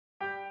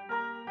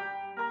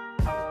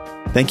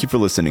Thank you for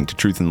listening to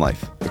Truth in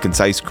Life, a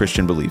concise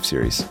Christian belief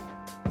series.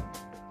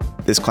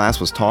 This class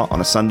was taught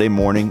on a Sunday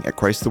morning at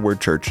Christ the Word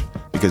Church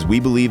because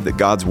we believe that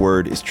God's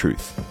Word is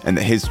truth and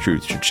that His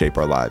truth should shape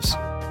our lives.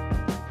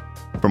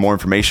 For more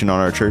information on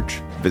our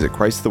church, visit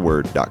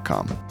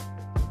ChristTheWord.com.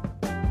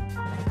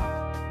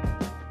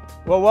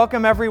 Well,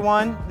 welcome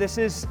everyone. This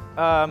is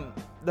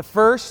the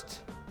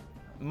first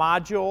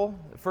module,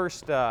 the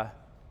first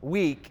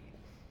week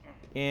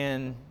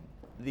in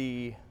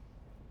the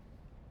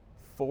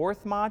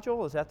fourth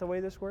module. Is that the way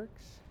this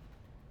works?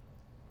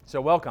 So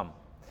welcome.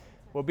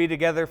 We'll be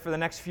together for the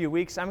next few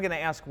weeks. I'm going to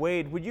ask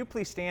Wade, would you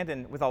please stand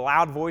and with a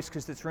loud voice,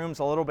 because this room's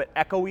a little bit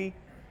echoey,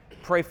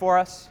 pray for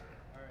us?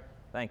 All right.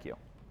 Thank you.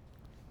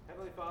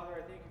 Heavenly Father,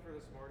 I thank you for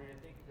this morning. I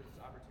thank you for this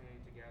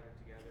opportunity to gather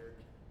together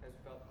as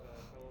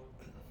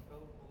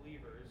fellow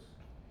believers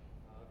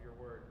of your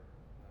word.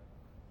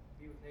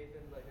 Be with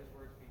Nathan, let his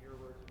words be your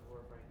words and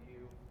glorifying you,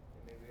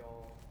 and may we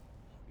all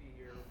be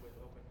here with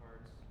open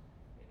hearts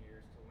and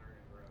ears to learn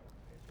and grow.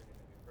 In your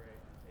name we pray.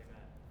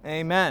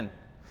 Amen. Amen.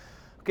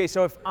 Okay,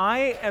 so if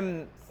I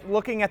am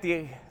looking at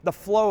the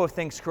flow of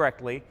things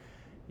correctly,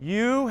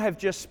 you have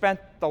just spent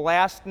the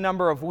last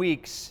number of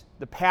weeks,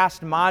 the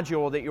past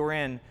module that you were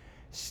in,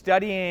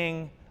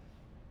 studying,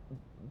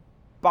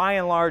 by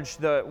and large,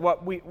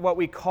 what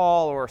we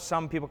call, or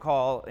some people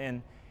call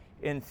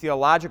in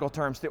theological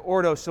terms, the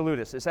Ordo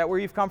Salutis. Is that where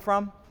you've come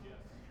from? Yes.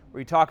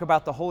 Where you talk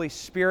about the Holy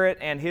Spirit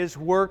and His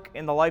work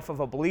in the life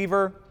of a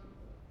believer.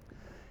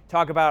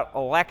 Talk about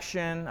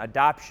election,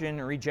 adoption,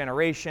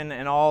 regeneration,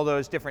 and all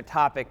those different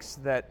topics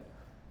that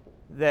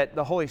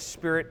the Holy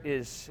Spirit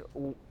is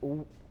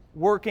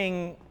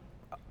working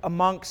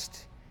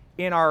amongst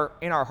in our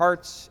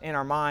hearts, in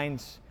our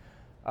minds,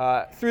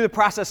 through the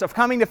process of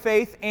coming to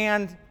faith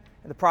and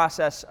the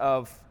process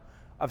of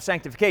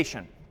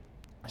sanctification.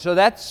 So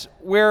that's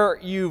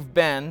where you've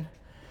been.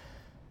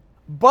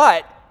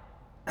 But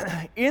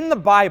in the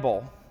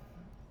Bible,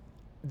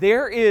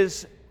 there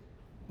is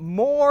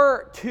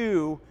more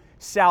to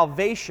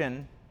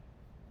salvation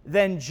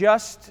than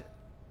just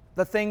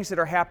the things that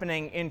are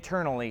happening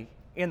internally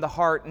in the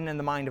heart and in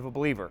the mind of a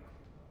believer.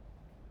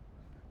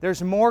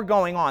 There's more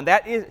going on.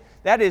 That is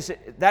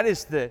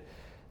the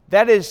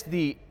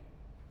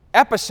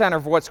epicenter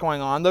of what's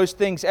going on. Those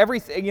things,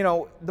 everything,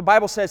 the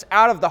Bible says,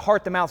 out of the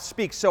heart the mouth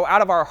speaks. So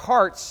out of our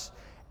hearts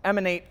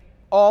emanate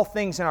all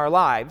things in our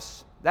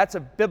lives. That's a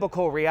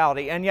biblical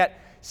reality. And yet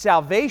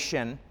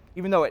salvation,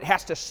 even though it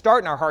has to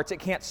start in our hearts,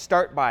 it can't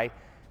start by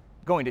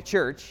going to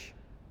church.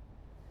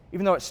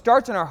 Even though it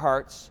starts in our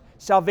hearts,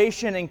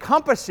 salvation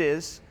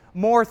encompasses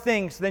more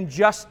things than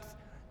just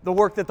the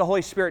work that the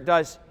Holy Spirit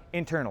does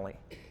internally.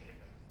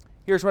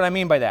 Here's what I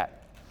mean by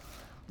that.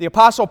 The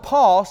Apostle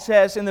Paul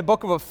says in the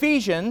book of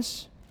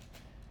Ephesians,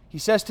 he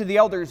says to the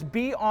elders,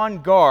 "Be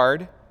on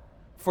guard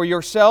for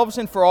yourselves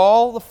and for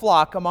all the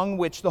flock among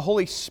which the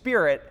Holy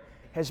Spirit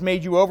has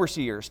made you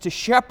overseers, to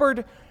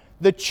shepherd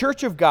the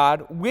church of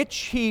God, which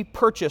He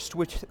purchased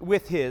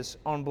with His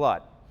own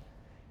blood."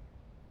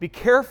 Be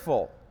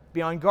careful,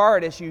 be on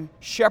guard as you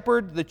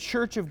shepherd the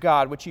church of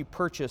God, which He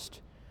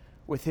purchased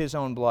with His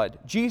own blood.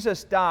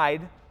 Jesus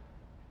died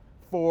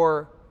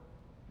for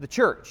the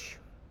church.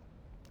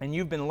 And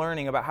you've been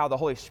learning about how the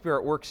Holy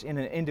Spirit works in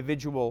an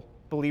individual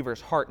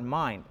believer's heart and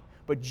mind.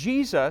 But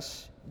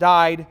Jesus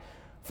died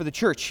for the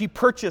church. He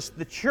purchased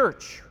the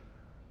church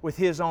with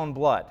His own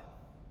blood.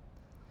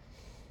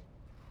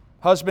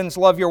 Husbands,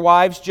 love your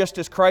wives just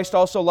as Christ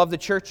also loved the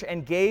church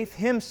and gave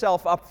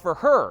Himself up for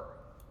her.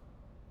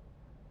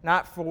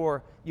 Not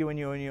for you and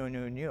you and you and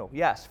you and you.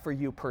 Yes, for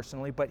you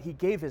personally, but He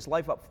gave His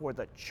life up for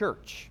the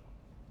church.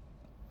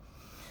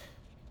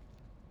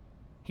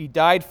 He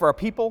died for a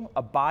people,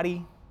 a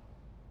body,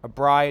 a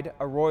bride,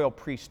 a royal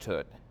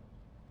priesthood.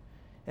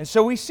 And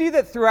so we see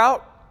that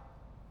throughout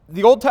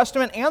the Old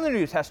Testament and the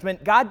New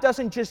Testament, God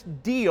doesn't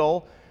just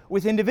deal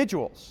with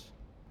individuals.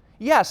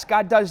 Yes,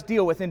 God does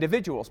deal with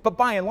individuals, but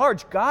by and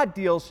large, God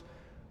deals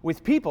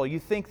with people. You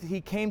think that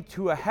He came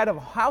to a head of a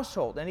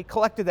household, and He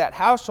collected that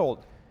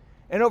household.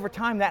 And over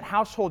time, that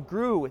household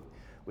grew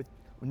with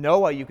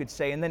Noah, you could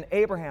say, and then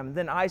Abraham, and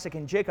then Isaac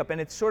and Jacob. And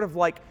it's sort of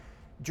like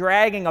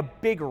dragging a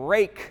big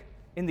rake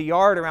in the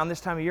yard around this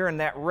time of year, and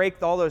that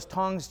rake, all those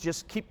tongues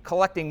just keep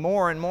collecting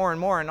more and more and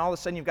more, and all of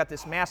a sudden you've got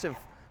this massive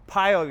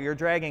pile you're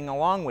dragging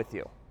along with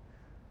you.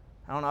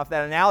 I don't know if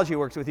that analogy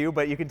works with you,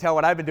 but you can tell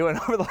what I've been doing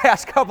over the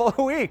last couple of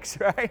weeks,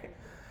 right?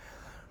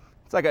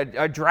 It's like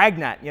a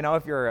dragnet,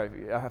 if you're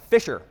a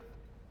fisher.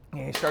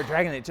 You start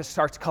dragging it just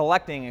starts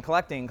collecting and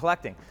collecting and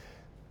collecting.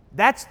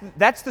 That's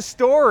the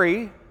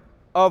story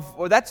of,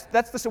 or that's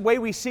the way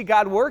we see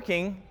God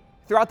working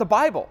throughout the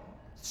Bible.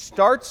 It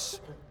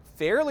starts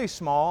fairly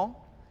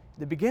small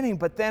at the beginning,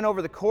 but then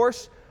over the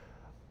course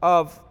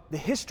of the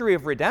history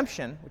of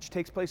redemption, which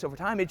takes place over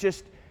time, it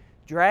just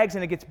drags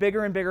and it gets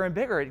bigger and bigger and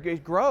bigger.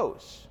 It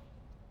grows.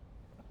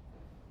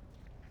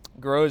 It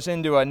grows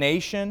into a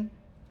nation.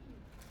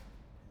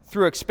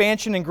 Through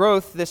expansion and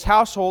growth, this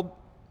household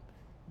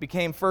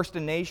became first a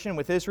nation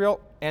with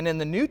Israel, and in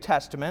the New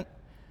Testament,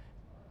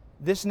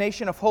 this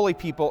nation of holy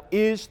people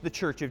is the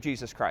church of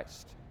Jesus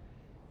Christ.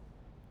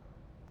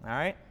 All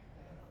right?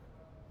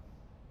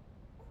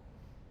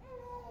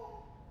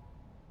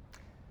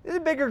 This is a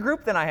bigger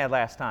group than I had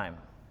last time.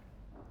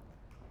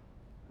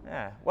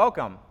 Yeah,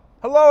 welcome.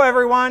 Hello,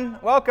 everyone.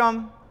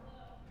 Welcome.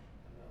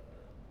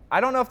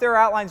 I don't know if there are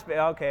outlines.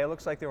 Okay, it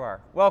looks like there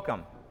are.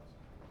 Welcome.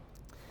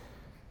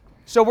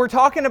 So we're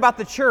talking about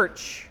the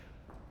church,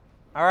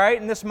 all right,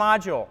 in this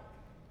module.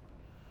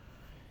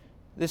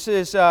 This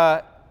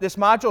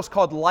module is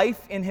called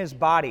Life in His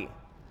Body.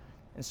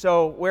 And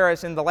so,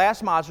 whereas in the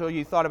last module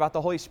you thought about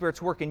the Holy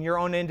Spirit's work in your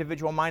own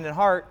individual mind and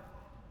heart,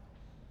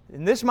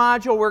 in this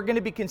module we're going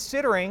to be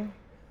considering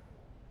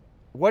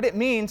what it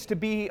means to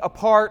be a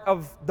part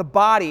of the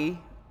body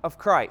of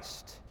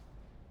Christ.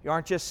 You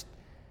aren't just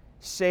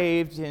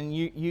saved and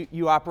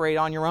you operate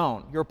on your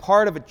own. You're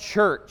part of a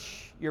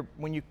church.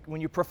 When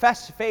you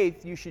profess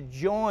faith, you should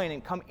join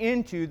and come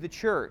into the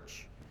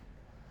church.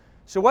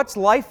 So what's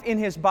life in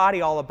His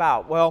body all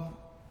about? Well,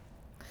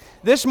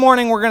 this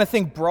morning we're going to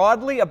think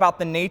broadly about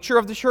the nature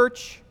of the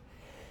church.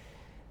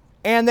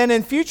 And then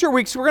in future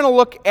weeks we're going to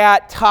look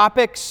at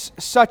topics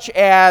such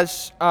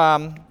as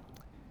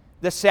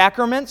the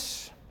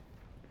sacraments.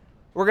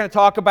 We're going to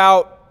talk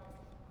about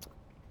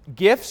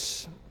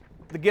gifts,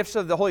 the gifts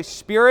of the Holy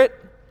Spirit,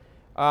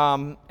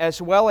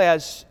 as well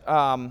as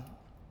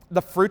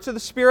the fruits of the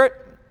Spirit.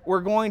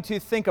 We're going to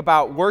think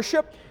about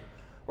worship.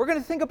 We're going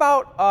to think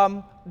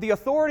about the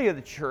authority of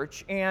the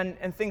church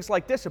and things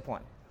like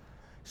discipline.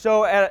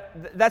 So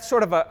that's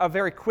sort of a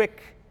very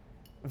quick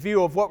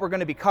view of what we're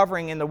going to be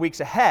covering in the weeks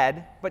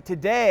ahead. But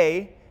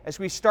today, as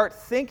we start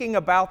thinking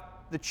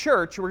about the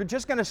church, we're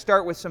just going to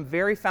start with some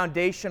very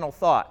foundational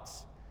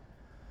thoughts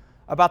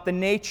about the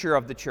nature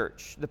of the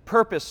church, the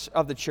purpose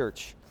of the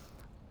church.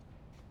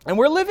 And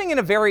we're living in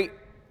a very,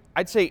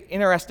 I'd say,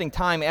 interesting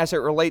time as it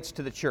relates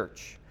to the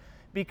church,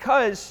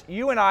 because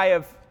you and I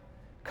have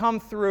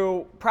come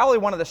through probably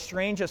one of the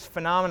strangest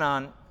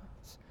phenomenon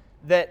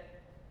that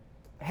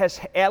has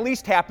at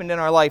least happened in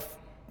our life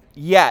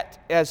yet,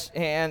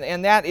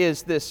 and that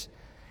is this,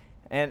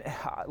 and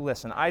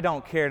listen, I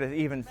don't care to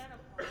even...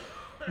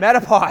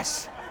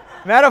 Menopause.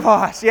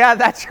 Menopause, yeah,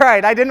 that's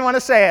right. I didn't want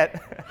to say it.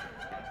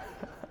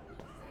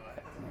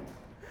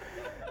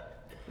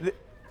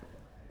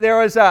 There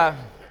was a...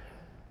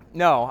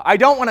 No, I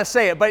don't want to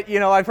say it, but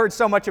I've heard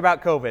so much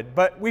about COVID,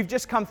 but we've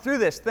just come through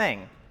this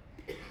thing.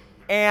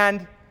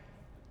 And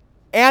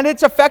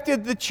it's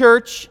affected the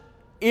church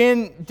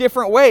in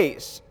different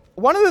ways.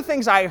 One of the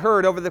things I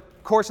heard over the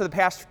course of the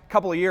past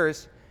couple of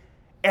years,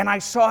 and I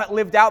saw it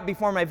lived out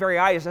before my very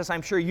eyes, as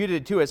I'm sure you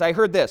did too, is I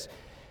heard this.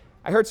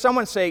 I heard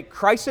someone say,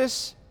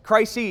 crises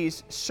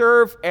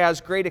serve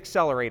as great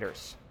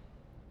accelerators.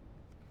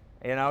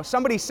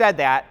 Somebody said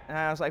that, and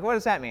I was like, what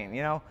does that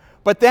mean?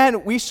 But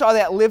then we saw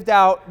that lived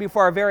out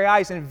before our very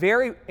eyes in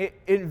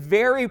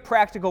very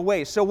practical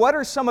ways. So what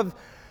are some of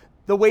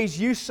the ways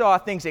you saw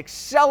things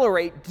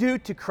accelerate due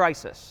to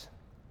crisis?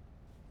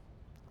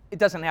 It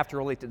doesn't have to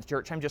relate to the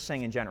church. I'm just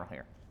saying in general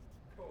here.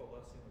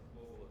 Coalescing with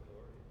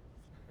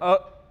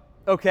global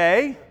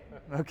authority.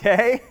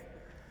 Okay.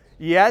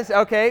 Yes,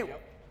 okay.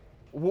 Yep.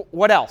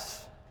 What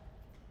else?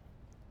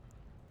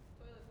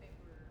 Toilet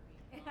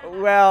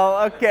paper.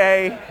 Well,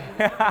 okay.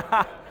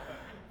 Fearful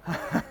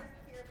thinking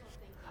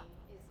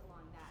is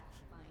along that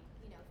line.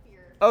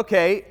 Fear.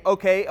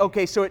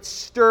 Okay. So it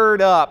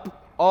stirred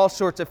up all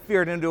sorts of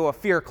fear into a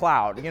fear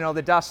cloud.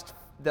 The dust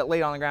that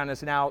laid on the ground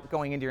is now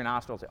going into your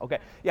nostrils. Okay.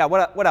 Yeah,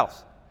 what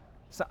else?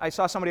 I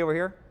saw somebody over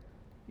here.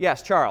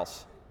 Yes,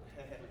 Charles.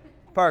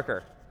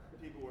 Parker.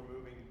 People were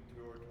moving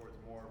towards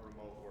more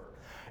remote work.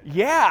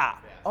 Yeah.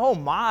 Oh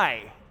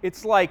my.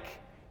 It's like,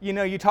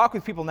 you talk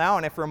with people now,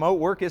 and if remote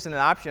work isn't an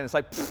option, it's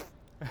like,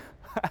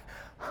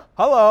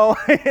 hello.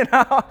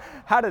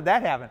 How did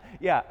that happen?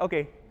 Yeah,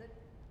 okay.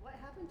 What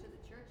happened to the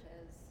church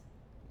is,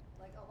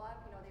 like a lot,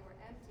 they were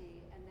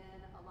empty, and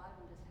then a lot of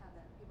them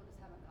people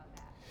just haven't gone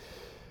back.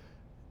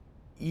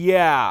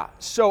 Yeah.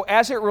 So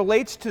as it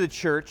relates to the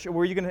church,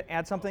 were you going to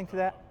add something to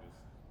that?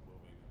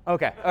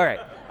 Okay. All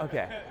right.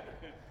 Okay.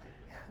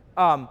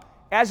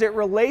 As it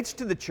relates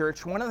to the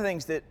church, one of the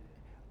things that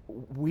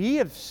we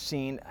have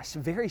seen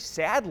very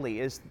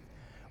sadly is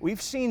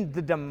we've seen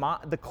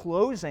the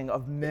closing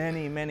of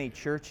many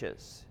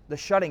churches, the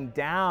shutting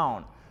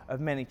down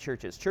of many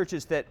churches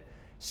that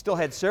still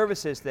had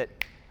services that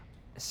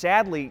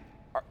sadly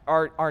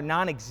are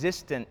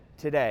non-existent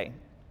today.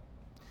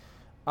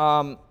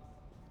 I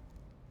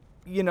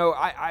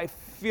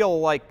feel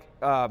like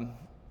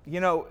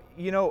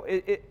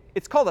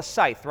it's called a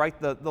scythe, right?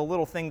 The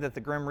little thing that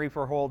the Grim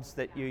Reaper holds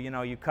that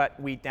you cut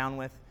wheat down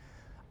with.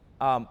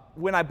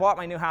 When I bought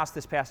my new house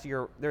this past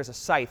year, there's a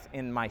scythe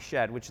in my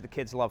shed, which the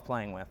kids love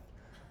playing with,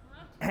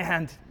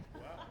 and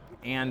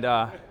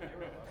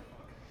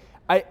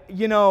I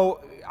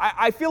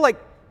feel like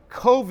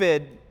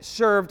COVID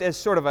served as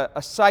sort of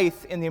a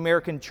scythe in the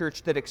American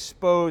church that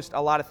exposed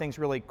a lot of things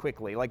really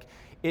quickly. Like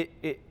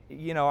it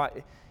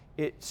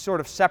it sort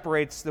of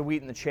separates the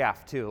wheat and the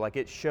chaff too. Like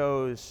it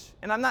shows,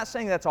 and I'm not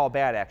saying that's all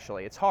bad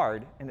actually. It's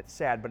hard and it's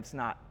sad, but it's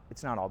not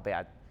all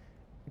bad.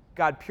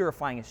 God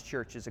purifying his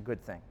church is a good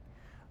thing.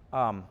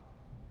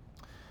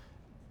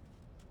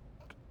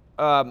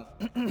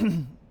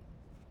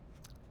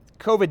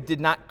 COVID did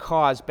not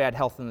cause bad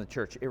health in the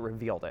church. It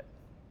revealed it.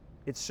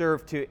 It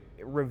served to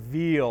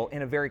reveal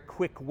in a very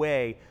quick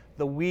way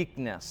the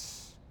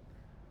weakness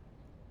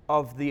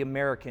of the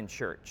American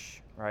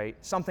church, right?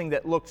 Something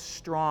that looked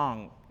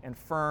strong and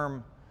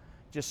firm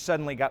just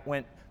suddenly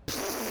went,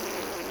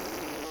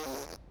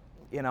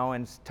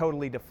 and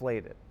totally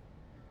deflated.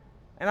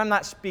 And I'm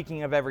not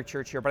speaking of every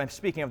church here, but I'm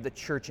speaking of the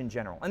church in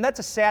general. And that's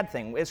a sad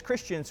thing. As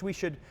Christians, we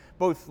should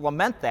both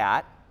lament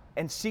that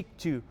and seek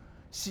to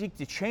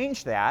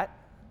change that.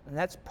 And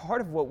that's part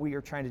of what we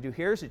are trying to do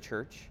here as a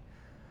church.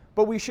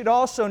 But we should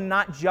also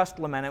not just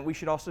lament it. We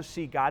should also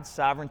see God's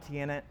sovereignty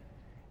in it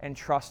and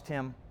trust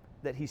him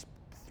that he's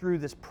through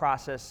this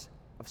process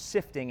of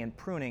sifting and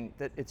pruning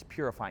that it's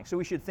purifying. So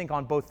we should think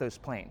on both those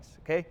planes.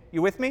 Okay?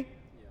 You with me?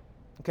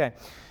 Yeah. Okay.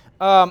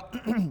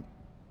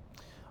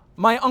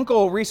 My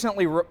uncle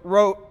recently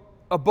wrote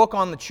a book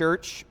on the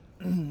church,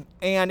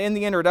 and in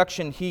the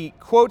introduction, he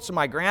quotes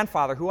my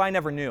grandfather, who I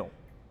never knew,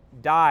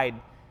 died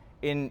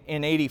in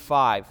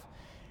 85.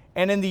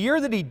 And in the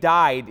year that he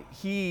died,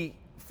 he,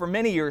 for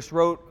many years,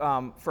 wrote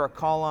for a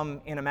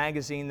column in a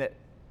magazine that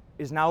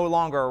is no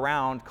longer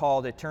around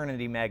called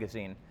Eternity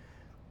Magazine.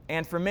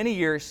 And for many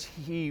years,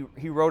 he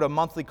wrote a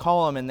monthly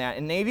column in that.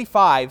 In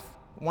 85,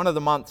 one of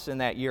the months in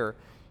that year,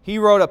 he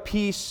wrote a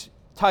piece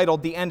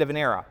titled The End of an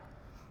Era.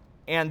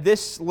 And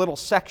this little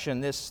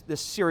section, this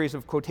series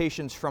of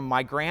quotations from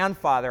my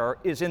grandfather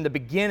is in the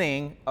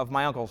beginning of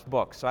my uncle's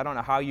book. So I don't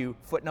know how you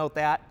footnote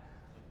that,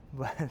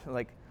 but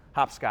like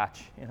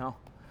hopscotch,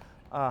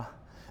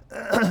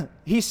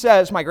 He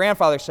says, my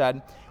grandfather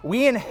said,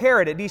 we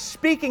inherited, he's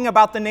speaking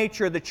about the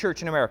nature of the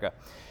church in America.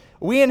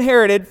 We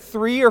inherited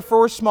 3 or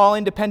 4 small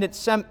independent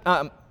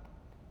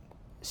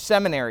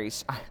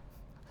seminaries.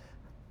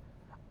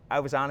 I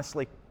was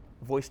honestly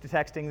voice to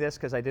texting this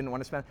because I didn't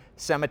want to spend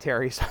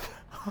cemeteries.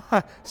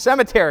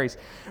 Cemeteries.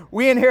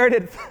 We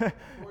inherited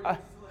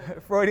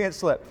Freudian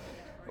slip.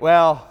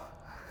 Well,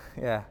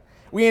 yeah.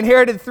 We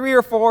inherited 3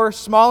 or 4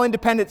 small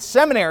independent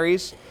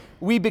seminaries.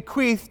 We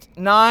bequeathed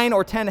 9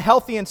 or 10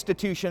 healthy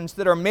institutions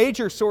that are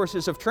major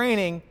sources of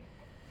training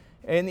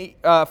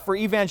for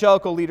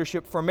evangelical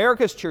leadership for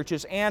America's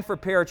churches and for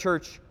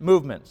parachurch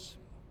movements.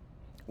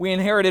 We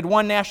inherited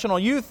 1 national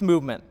youth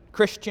movement,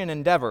 Christian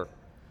Endeavor,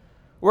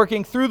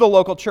 working through the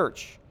local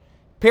church.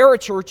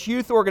 Parachurch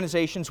youth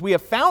organizations we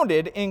have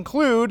founded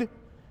include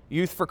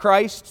Youth for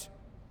Christ,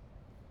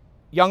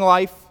 Young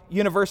Life,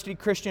 University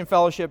Christian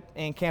Fellowship,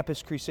 and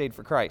Campus Crusade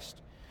for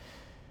Christ.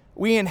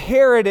 We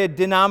inherited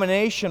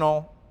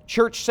denominational,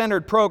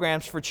 church-centered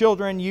programs for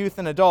children, youth,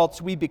 and adults.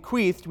 We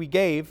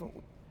gave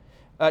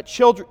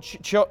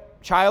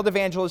Child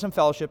Evangelism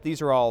Fellowship.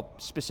 These are all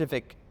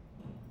specific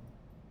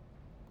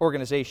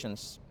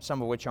organizations,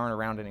 some of which aren't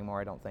around anymore,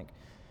 I don't think.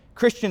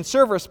 Christian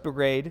Service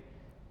Brigade,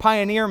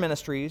 Pioneer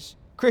Ministries,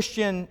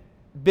 Christian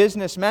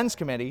Business Men's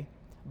Committee,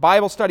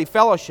 Bible Study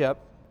Fellowship,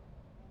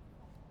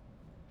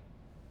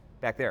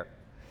 back there,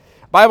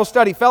 Bible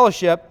Study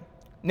Fellowship,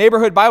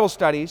 Neighborhood Bible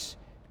Studies,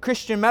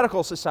 Christian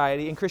Medical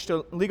Society and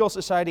Christian Legal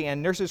Society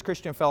and Nurses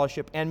Christian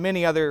Fellowship, and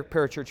many other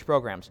parachurch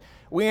programs.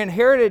 We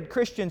inherited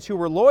Christians who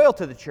were loyal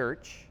to the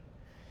church.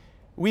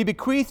 We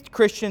bequeathed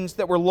Christians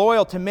that were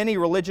loyal to many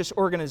religious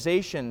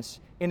organizations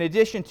in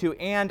addition to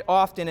and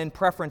often in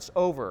preference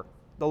over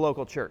the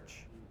local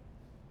church.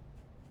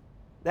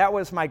 That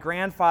was my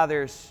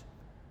grandfather's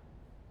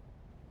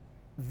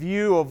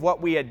view of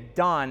what we had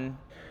done,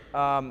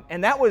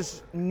 and that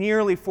was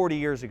nearly 40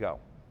 years ago.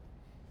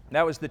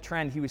 That was the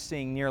trend he was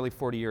seeing nearly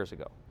 40 years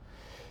ago.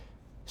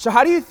 So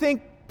how do you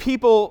think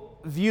people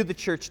view the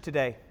church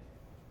today?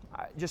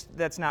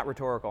 That's not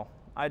rhetorical.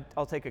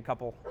 I'll take a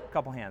couple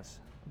hands.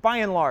 By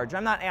and large,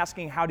 I'm not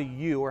asking how do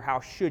you or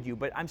how should you,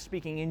 but I'm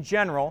speaking in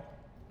general.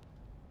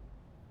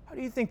 How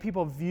do you think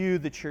people view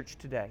the church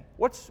today?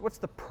 What's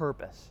the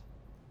purpose?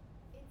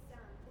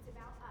 It's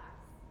about us.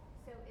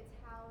 So it's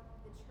how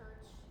the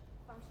church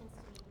functions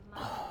to meet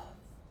my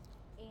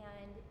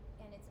needs,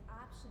 and it's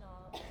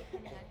optional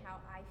depending on how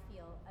I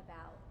feel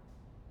about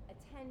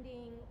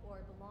attending or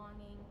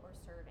belonging or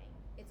serving.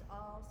 It's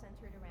all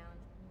centered around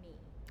me.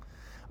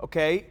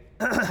 Okay,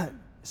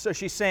 so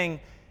she's saying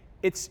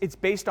it's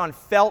based on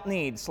felt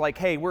needs, like,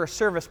 hey, we're a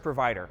service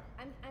provider.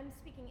 I'm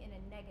speaking in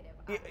a negative,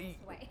 honest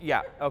way.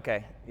 Yeah,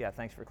 okay. Yeah,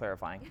 thanks for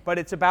clarifying. But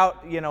it's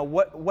about,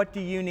 what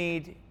do you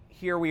need?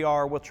 Here we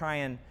are. We'll try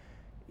and,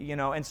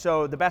 and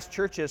so the best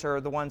churches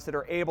are the ones that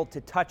are able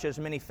to touch as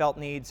many felt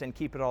needs and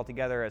keep it all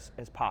together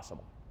as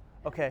possible.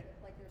 Okay.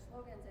 Like their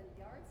slogans and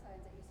yard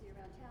signs that you see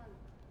around town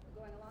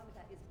going along with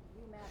that is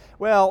 "You matter."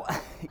 Well,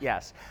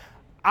 yes.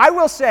 I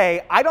will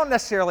say, I don't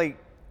necessarily,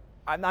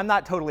 I'm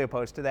not totally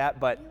opposed to that,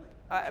 but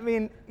I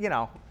mean,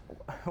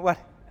 what?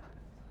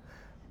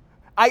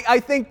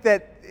 I think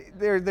that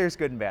there's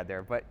good and bad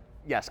there, but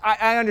yes,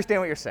 I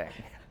understand what you're saying.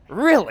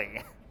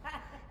 Really?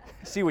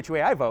 See which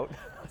way I vote.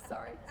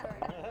 Sorry.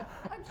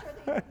 I'm sure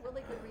they have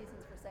really good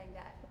reasons for saying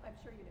that. I'm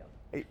sure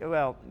you do.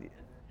 Well,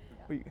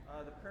 The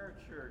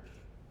parachurch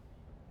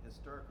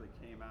historically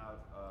came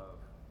out of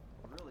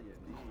really a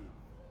need.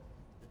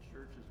 The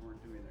churches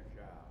weren't doing their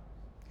job.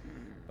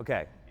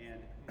 okay.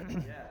 And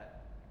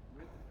yet,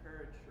 with the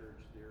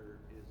parachurch, there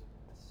is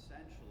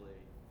essentially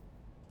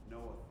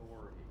no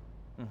authority.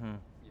 Mm-hmm.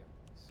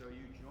 So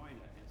you join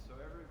it.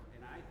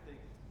 And I think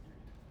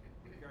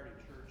regarding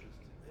churches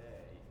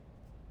today,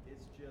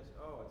 it's just,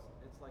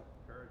 it's like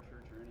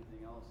parachurch or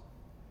anything else.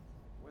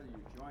 Whether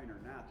you join or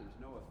not, there's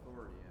no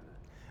authority in it.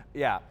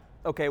 Yeah.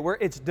 Okay.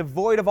 It's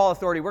devoid of all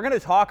authority. We're going to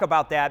talk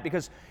about that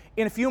because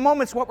in a few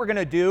moments, what we're going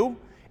to do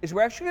is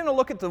we're actually going to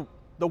look at the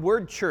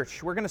word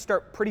church. We're going to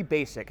start pretty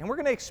basic, and we're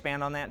going to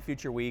expand on that in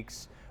future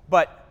weeks.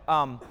 But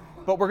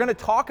we're going to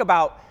talk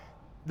about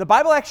the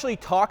Bible actually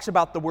talks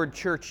about the word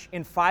church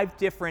in 5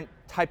 different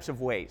types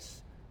of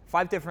ways,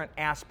 5 different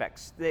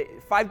aspects,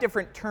 5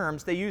 different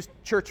terms. They use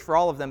church for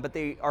all of them, but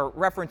they are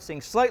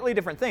referencing slightly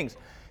different things.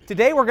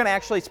 Today, we're going to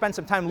actually spend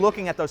some time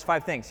looking at those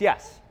 5 things.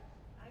 Yes.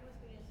 I was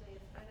going to say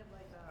it's kind of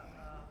like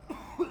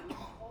a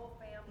whole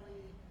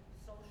family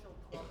social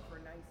club for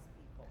nice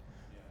people.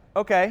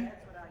 Okay.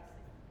 That's what I see.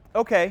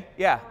 Okay.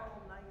 Yeah.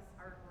 Moral, nice,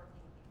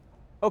 hardworking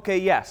people. Okay.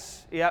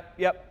 Yes. Yep.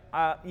 Yes.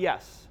 I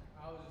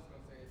was just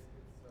gonna say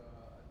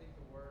I think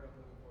the word I'm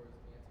looking for is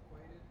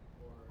antiquated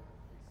or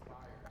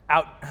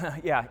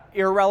expired. Yeah.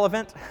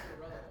 Irrelevant.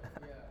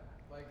 Irrelevant, yeah.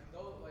 Like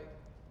those, like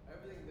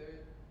everything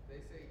they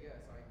say,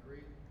 yes, I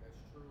agree, that's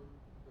true.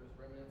 There's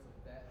remnants of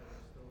that are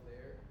still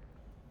there,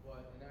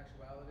 but in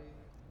actuality,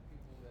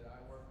 people that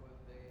I work with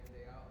day in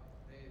day out,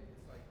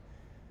 it's like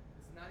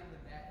it's not even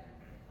that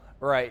anymore.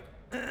 Right.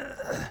 It's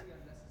completely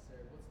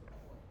unnecessary. What's the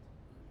point?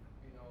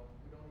 You know,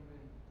 we don't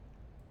even.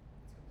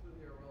 It's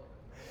completely irrelevant.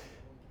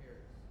 No one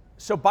cares.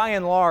 So by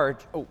and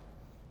large, Like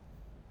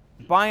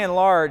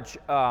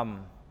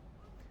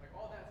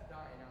all that's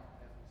dying out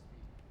as we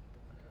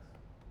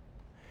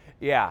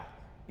speak.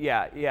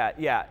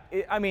 yeah.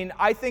 I mean,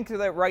 I think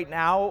that right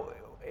now,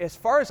 as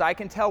far as I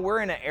can tell,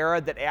 we're in an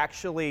era that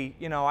actually,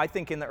 I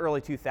think in the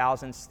early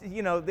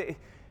 2000s,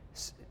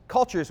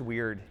 culture is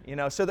weird,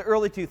 So the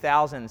early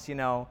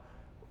 2000s,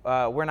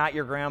 we're not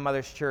your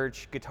grandmother's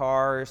church,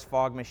 guitars,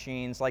 fog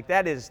machines, like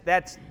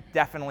that's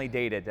definitely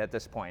dated at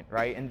this point,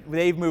 right? And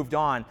they've moved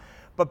on.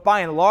 But by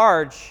and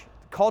large,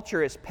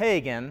 culture is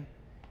pagan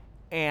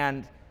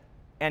and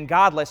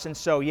godless, and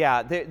so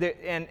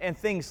and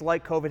things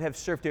like COVID have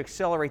served to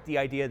accelerate the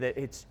idea that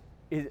it's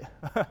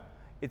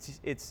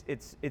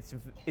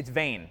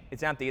vain,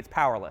 it's empty, it's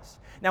powerless.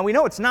 Now we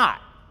know it's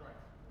not.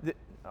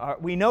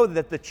 We know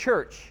that the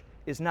church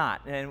is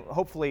not, and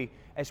hopefully,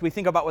 as we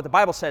think about what the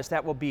Bible says,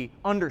 that will be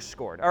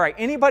underscored. All right,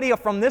 anybody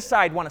from this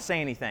side want to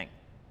say anything?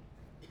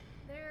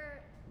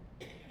 They're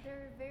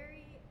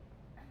very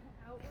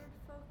outward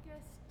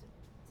focused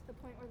to the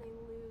point where they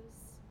lose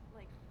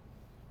like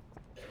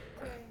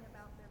caring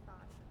about their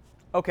body.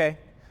 Okay.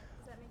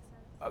 Does that make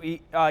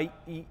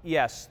sense?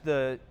 Yes,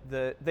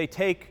 they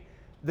take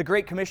the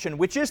Great Commission,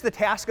 which is the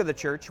task of the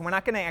church. We're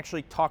not going to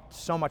actually talk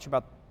so much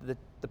about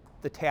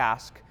the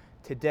task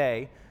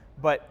today,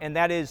 and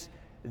that is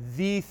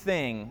the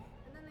thing.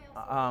 And then they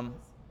also use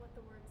what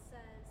the word says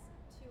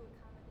to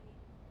accommodate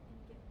and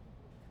get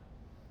people to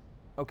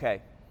come.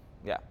 Okay,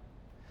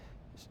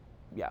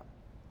 yeah.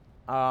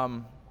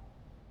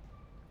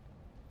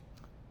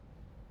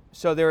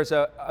 So there's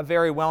a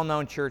very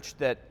well-known church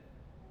that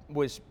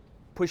was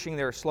pushing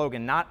their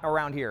slogan, not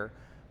around here,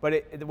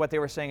 but what they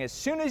were saying is, as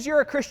soon as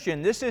you're a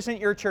Christian, this isn't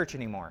your church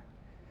anymore.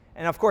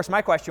 And of course,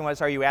 my question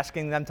was, are you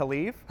asking them to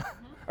leave?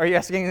 Are you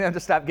asking them to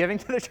stop giving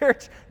to the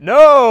church?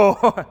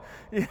 No!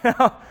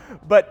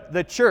 But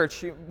the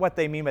church, what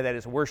they mean by that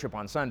is worship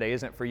on Sunday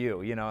isn't for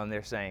you, and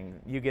they're saying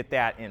you get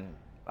that in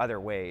other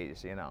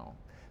ways,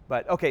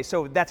 But okay,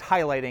 so that's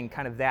highlighting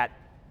kind of that.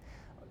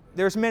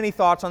 There's many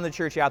thoughts on the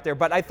church out there,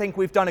 but I think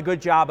we've done a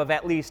good job of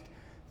at least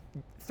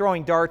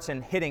throwing darts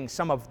and hitting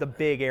some of the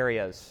big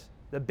areas,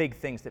 the big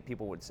things that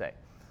people would say.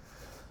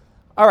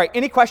 All right,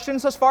 any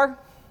questions thus far?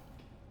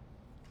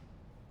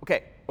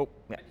 Okay. Oh,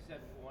 yeah. I just had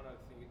one other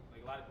thing.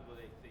 Like a lot of people,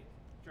 they think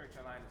church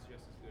online is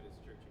just as good as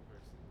church in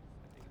person.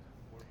 I think it's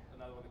more,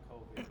 another one of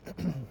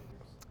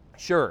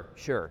COVID.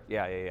 Sure.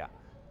 Yeah.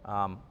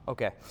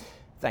 Okay.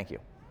 Thank you.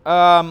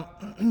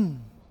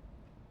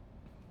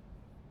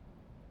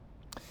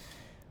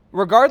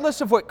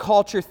 Regardless of what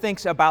culture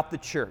thinks about the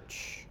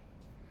church,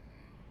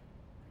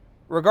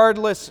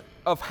 regardless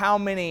of how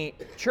many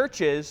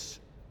churches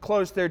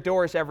close their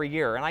doors every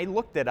year, and I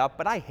looked it up,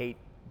 but I hate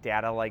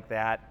data like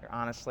that,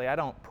 honestly.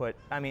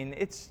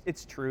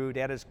 It's true,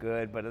 data's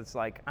good, but it's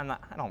like, I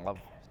don't love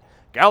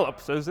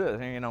Gallup says this,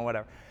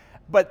 whatever.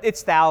 But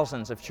it's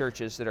thousands of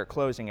churches that are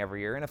closing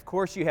every year. And of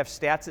course, you have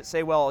stats that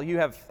say, well, you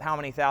have how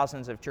many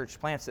thousands of church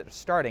plants that are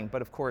starting.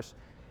 But of course,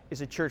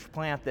 is a church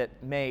plant that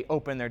may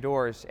open their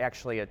doors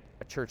actually a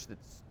church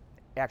that's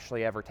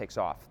actually ever takes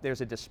off?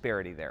 There's a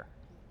disparity there.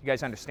 You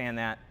guys understand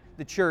that?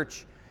 The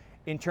church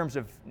in terms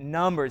of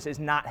numbers is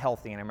not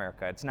healthy in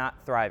America. It's not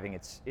thriving.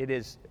 It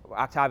is,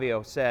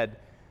 Octavio said,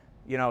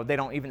 they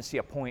don't even see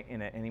a point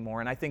in it anymore.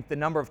 And I think the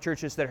number of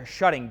churches that are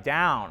shutting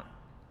down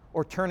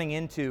or turning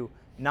into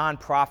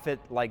nonprofit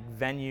like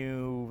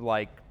venue,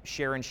 like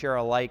share and share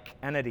alike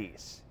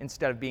entities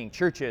instead of being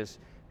churches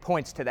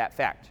points to that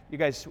fact. You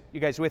guys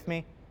with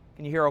me?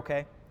 Can you hear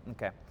okay?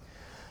 Okay.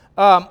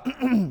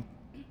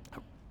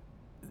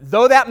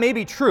 Though that may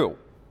be true,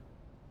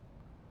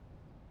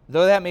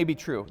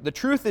 the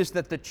truth is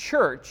that the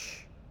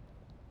church,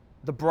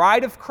 the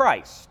bride of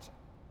Christ,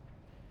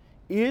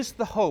 is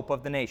the hope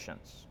of the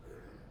nations.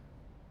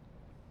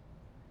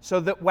 So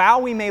that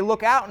while we may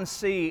look out and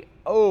see,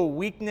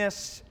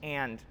 weakness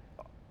and,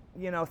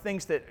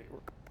 things that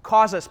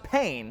cause us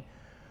pain,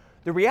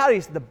 the reality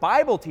is the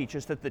Bible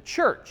teaches that the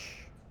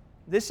church,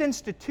 this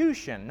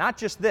institution, not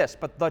just this,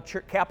 but the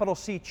capital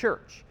C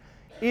church,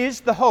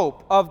 is the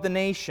hope of the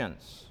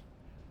nations.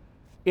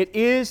 It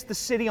is the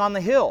city on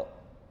the hill.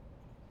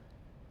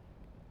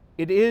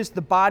 It is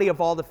the body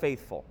of all the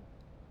faithful.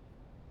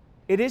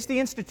 It is the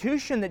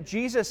institution that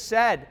Jesus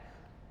said,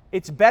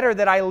 it's better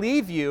that I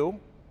leave you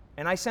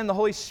and I send the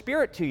Holy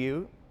Spirit to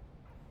you.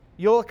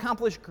 You'll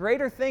accomplish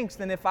greater things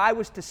than if I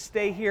was to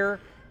stay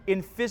here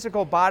in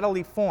physical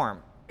bodily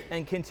form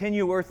and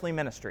continue earthly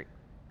ministry.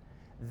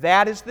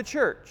 That is the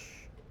church.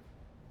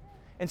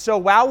 And so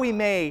while we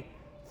may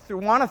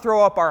want to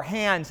throw up our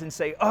hands and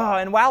say,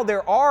 and while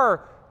there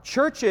are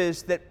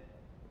churches that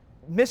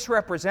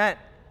misrepresent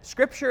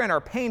Scripture and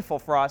are painful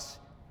for us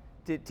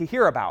to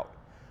hear about,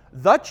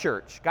 the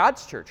church,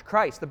 God's church,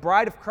 Christ, the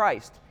bride of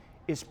Christ,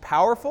 is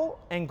powerful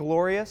and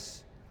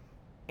glorious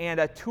and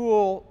a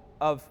tool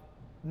of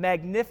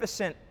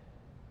magnificent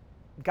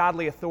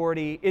godly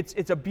authority.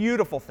 It's a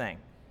beautiful thing.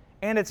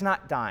 And it's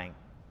not dying.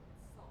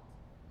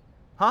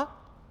 Huh?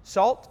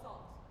 Salt?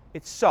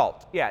 It's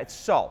salt. Yeah, it's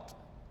salt.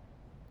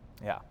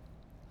 Yeah.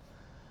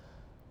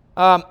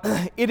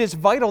 It is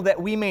vital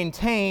that we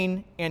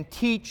maintain and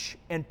teach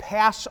and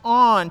pass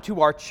on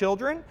to our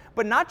children,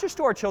 but not just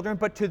to our children,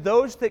 but to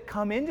those that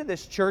come into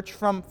this church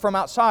from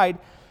outside,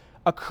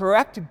 a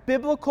correct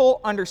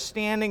biblical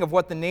understanding of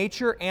what the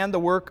nature and the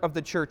work of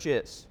the church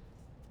is.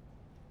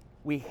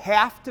 We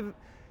have to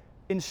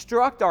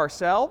instruct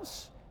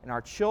ourselves and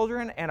our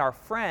children and our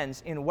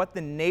friends in what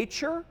the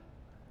nature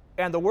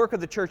and the work of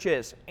the church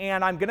is.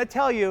 And I'm going to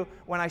tell you,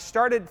 when I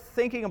started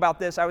thinking about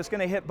this, I was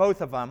going to hit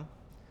both of them.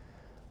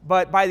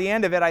 But by the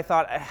end of it, I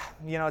thought,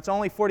 it's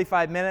only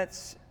 45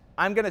 minutes.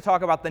 I'm going to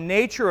talk about the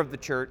nature of the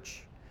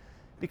church,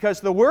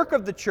 because the work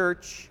of the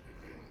church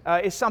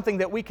is something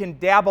that we can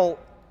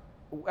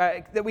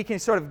that we can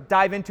sort of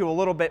dive into a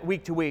little bit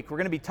week to week. We're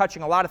going to be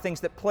touching a lot of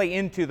things that play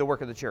into the work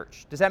of the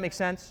church. Does that make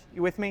sense?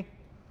 You with me?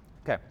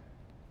 Okay.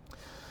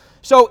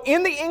 So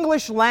in the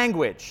English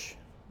language,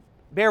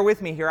 bear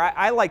with me here.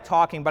 I like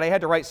talking, but I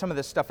had to write some of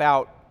this stuff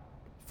out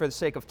for the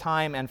sake of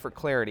time and for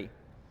clarity.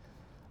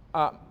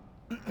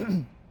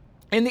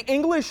 In the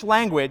English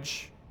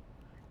language,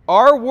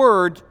 our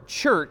word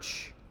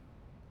church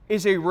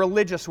is a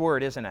religious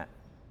word, isn't it?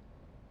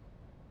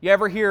 You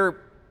ever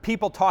hear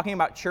people talking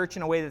about church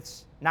in a way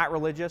that's not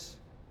religious?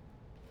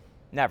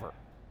 Never,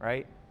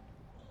 right?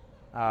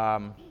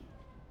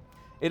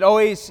 It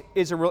always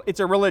is it's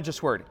a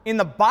religious word. In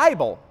the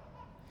Bible,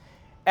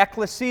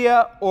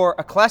 ecclesia or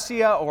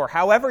ecclesia or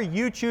however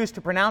you choose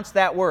to pronounce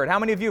that word. How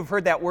many of you have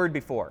heard that word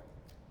before?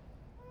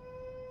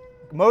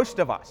 Most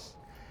of us.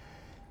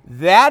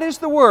 That is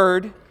the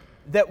word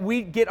that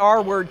we get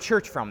our word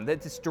church from,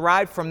 that it's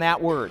derived from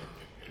that word.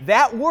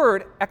 That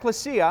word,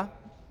 ecclesia,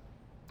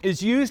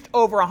 is used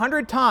over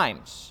 100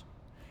 times,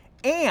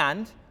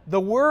 and the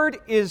word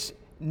is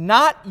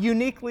not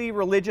uniquely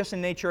religious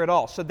in nature at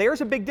all. So there's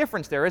a big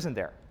difference there, isn't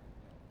there?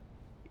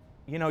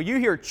 You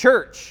hear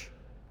church,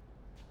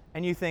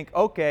 and you think,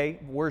 okay,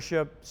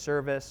 worship,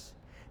 service.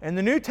 In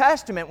the New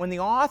Testament, when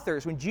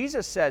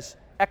Jesus says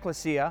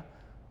ecclesia,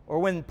 or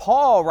when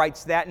Paul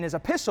writes that in his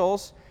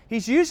epistles,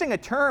 he's using a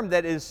term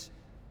that is,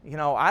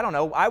 I don't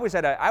know. I was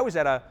at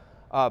a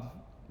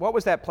what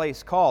was that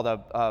place called?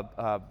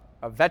 A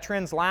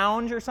veterans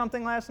lounge or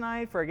something last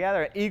night for a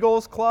gathering.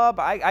 Eagles Club.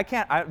 I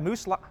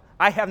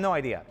have no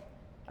idea.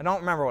 I don't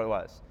remember what it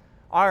was.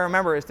 All I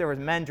remember is there was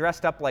men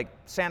dressed up like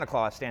Santa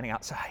Claus standing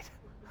outside.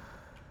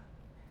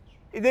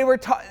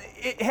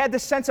 It had the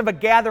sense of a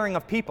gathering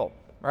of people,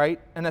 right?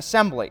 An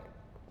assembly.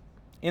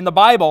 In the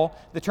Bible,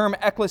 the term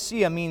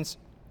ecclesia means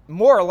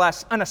more or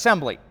less an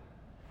assembly.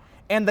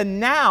 And the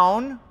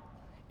noun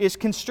is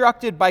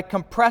constructed by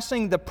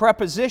compressing the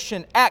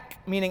preposition ek,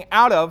 meaning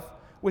out of,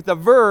 with the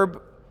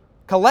verb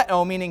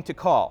kaleo, meaning to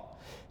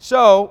call.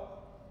 So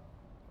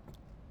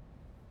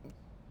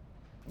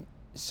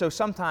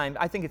sometimes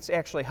I think it's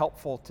actually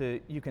helpful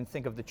you can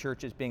think of the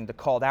church as being the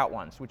called out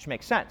ones, which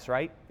makes sense,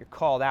 right? You're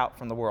called out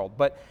from the world.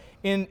 But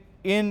in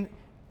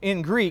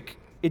Greek,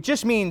 it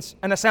just means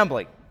an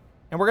assembly.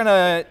 And we're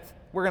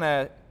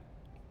gonna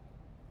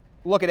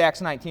look at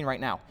Acts 19 right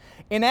now.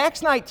 In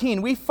Acts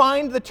 19, we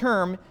find the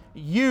term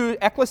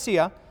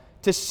ecclesia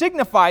to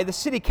signify the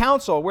city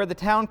council where the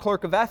town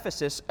clerk of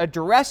Ephesus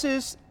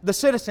addresses the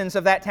citizens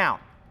of that town.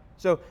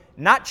 So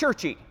not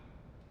churchy.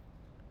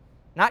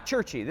 Not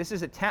churchy. This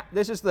is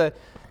the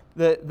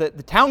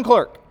town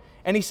clerk.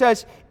 And he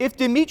says, if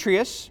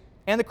Demetrius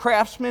and the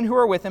craftsmen who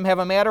are with him have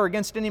a matter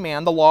against any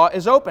man, the law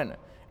is open,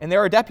 and there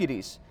are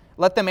deputies.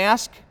 Let them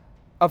ask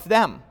of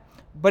them.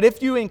 But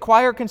if you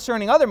inquire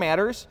concerning other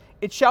matters,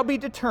 it shall be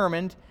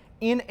determined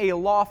in a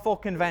lawful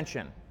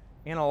convention,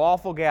 in a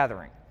lawful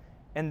gathering.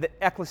 And the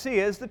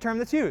ecclesia is the term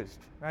that's used,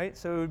 right?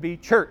 So it would be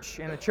church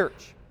in a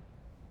church.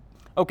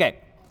 Okay.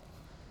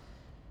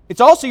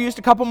 It's also used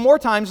a couple more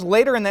times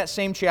later in that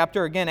same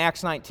chapter, again,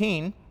 Acts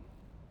 19,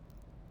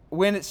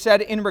 when it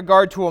said in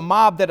regard to a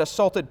mob that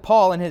assaulted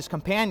Paul and his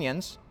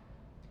companions,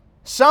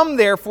 some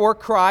therefore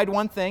cried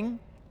one thing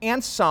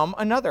and some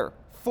another,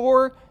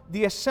 for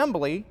the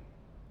assembly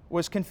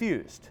was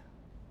confused.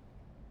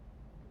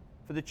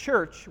 For the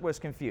church was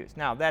confused.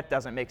 Now, that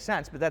doesn't make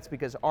sense, but that's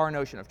because our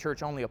notion of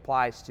church only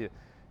applies to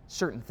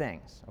certain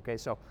things. Okay,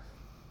 so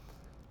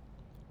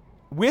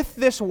with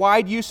this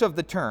wide use of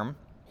the term,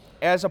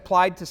 as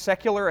applied to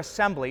secular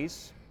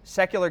assemblies,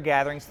 secular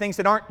gatherings, things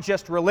that aren't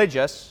just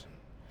religious,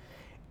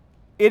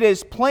 it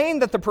is plain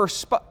that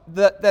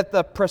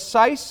the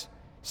precise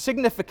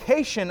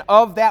signification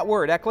of that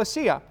word,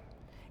 ecclesia,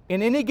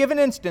 in any given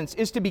instance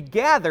is to be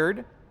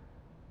gathered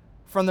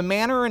from the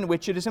manner in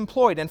which it is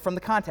employed and from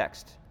the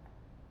context.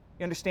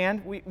 You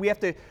understand? We have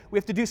to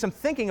do some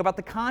thinking about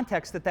the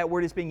context that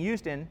word is being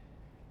used in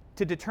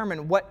to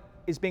determine what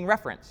is being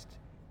referenced.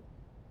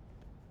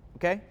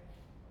 Okay?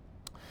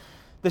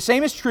 The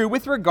same is true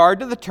with regard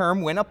to the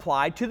term when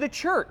applied to the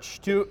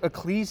church, to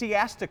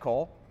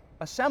ecclesiastical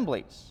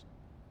assemblies.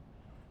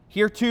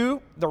 Here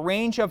too, the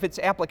range of its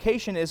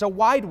application is a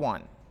wide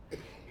one,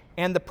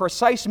 and the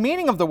precise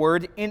meaning of the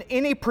word in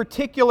any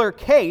particular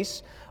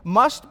case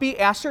must be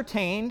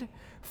ascertained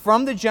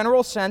from the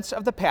general sense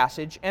of the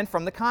passage and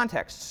from the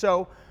context.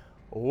 So,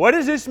 what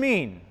does this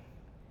mean?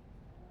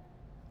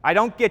 I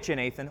don't get you,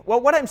 Nathan.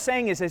 Well, what I'm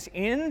saying is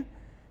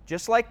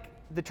just like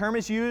the term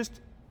is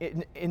used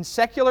in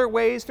secular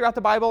ways throughout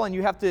the Bible, and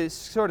you have to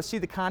sort of see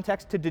the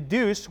context to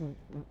deduce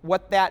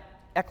what that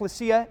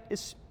ecclesia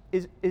is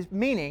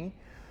meaning.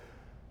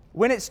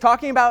 When it's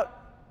talking about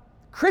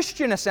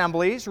Christian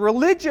assemblies,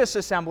 religious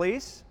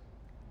assemblies,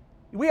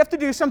 we have to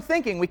do some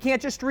thinking. We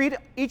can't just read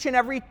each and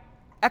every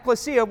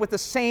ecclesia with the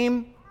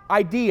same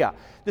idea.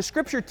 The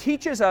Scripture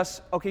teaches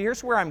us, okay,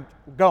 here's where I'm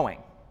going.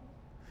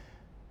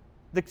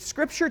 The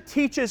Scripture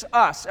teaches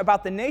us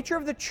about the nature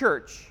of the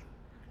church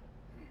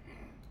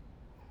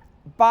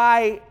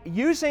by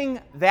using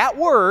that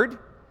word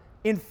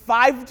in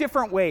 5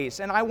 different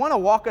ways. And I want to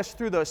walk us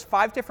through those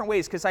 5 different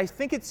ways because I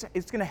think it's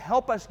going to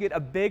help us get a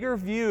bigger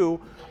view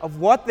of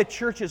what the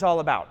church is all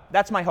about.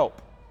 That's my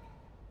hope.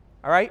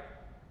 All right?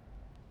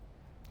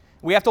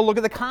 We have to look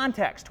at the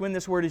context when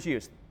this word is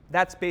used.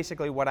 That's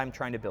basically what I'm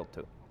trying to build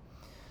to.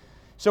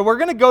 So we're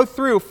going to go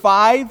through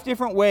 5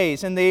 different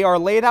ways, and they are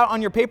laid out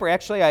on your paper.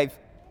 Actually,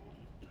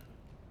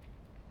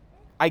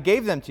 I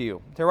gave them to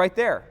you. They're right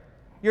there.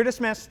 You're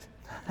dismissed.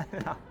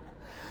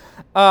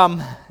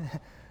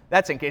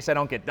 That's in case I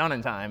don't get done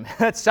in time.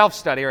 That's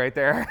self-study right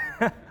there.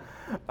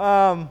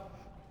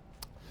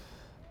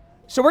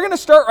 So we're going to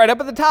start right up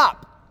at the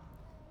top.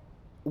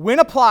 When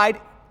applied,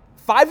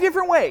 5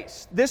 different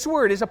ways this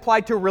word is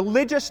applied to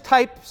religious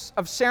types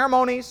of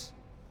ceremonies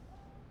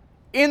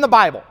in the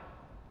Bible.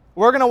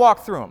 We're going to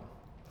walk through them.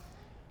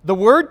 The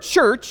word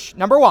church,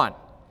 number 1,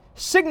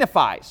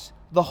 signifies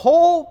the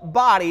whole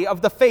body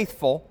of the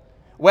faithful,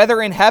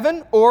 whether in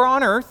heaven or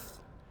on earth,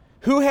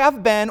 who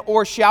have been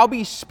or shall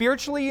be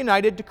spiritually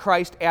united to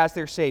Christ as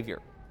their Savior.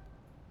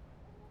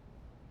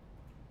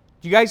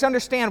 Do you guys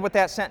understand what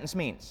that sentence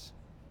means?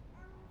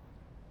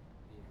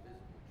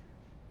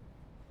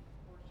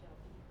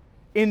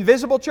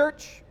 Invisible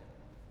church?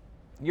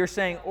 You're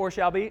saying or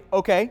shall be?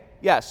 Okay,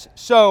 yes.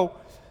 So,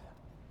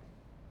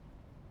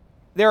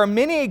 there are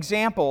many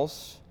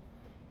examples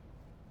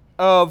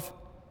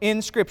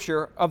in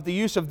Scripture of the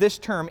use of this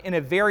term in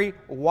a very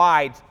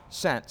wide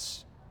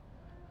sense.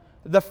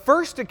 The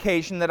first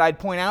occasion that I'd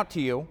point out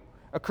to you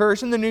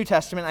occurs in the New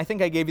Testament. I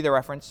think I gave you the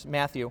reference,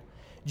 Matthew.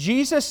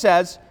 Jesus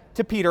says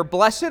to Peter,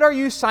 "Blessed are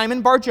you,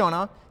 Simon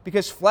Bar-Jonah,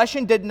 because flesh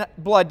and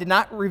blood did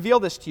not reveal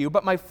this to you,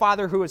 but my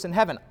Father who is in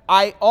heaven.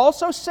 I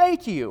also say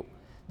to you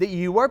that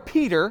you are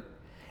Peter,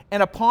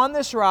 and upon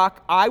this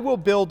rock I will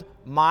build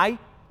my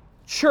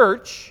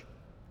church,"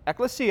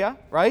 ecclesia,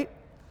 right?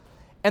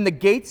 "And the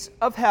gates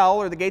of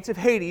hell," or the gates of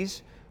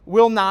Hades,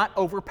 "will not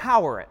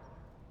overpower it."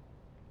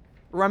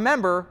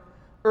 Remember,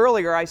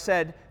 earlier I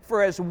said,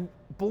 for as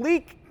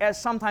bleak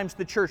as sometimes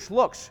the church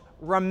looks,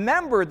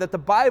 remember that the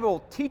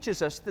Bible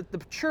teaches us that the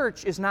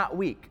church is not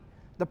weak.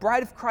 The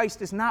bride of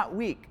Christ is not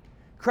weak.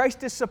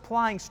 Christ is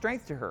supplying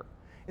strength to her.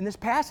 In this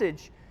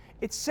passage,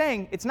 it's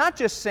not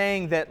just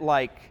saying that,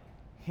 like,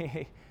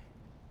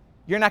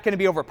 you're not going to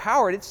be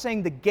overpowered. It's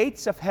saying the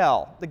gates of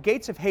hell, the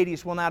gates of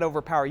Hades will not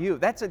overpower you.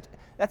 That's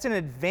an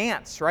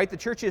advance, right? The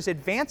church is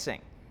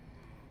advancing.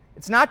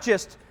 It's not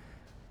just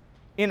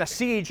in a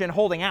siege and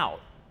holding out.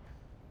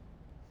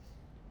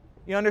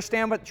 You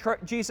understand what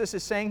Jesus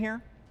is saying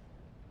here?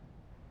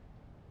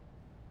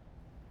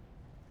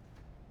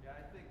 Yeah,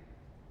 I think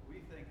we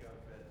think of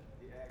it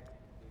the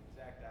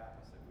exact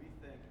opposite. We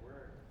think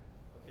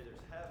there's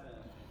heaven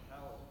and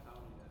hell is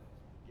pounding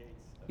the gates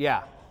of Yeah,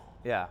 hell.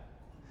 yeah.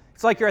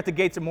 It's like you're at the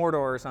gates of Mordor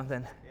or something.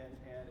 And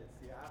it's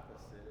the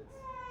opposite. It's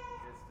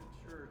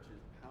the church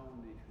is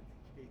pounding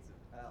the gates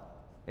of hell,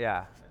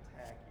 Yeah.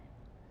 attacking.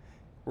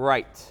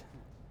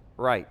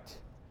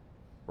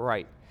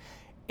 Right.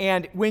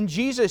 And when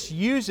Jesus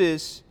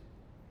uses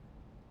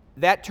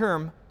that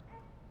term,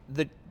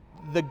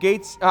 the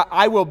gates,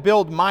 I will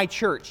build my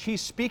church,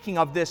 he's speaking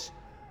of this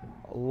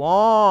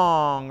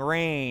long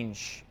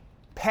range,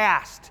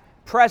 past,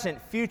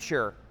 present,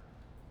 future,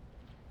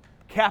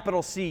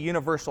 capital C,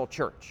 universal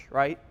church,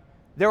 right?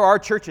 There are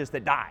churches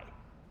that die,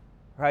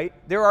 right?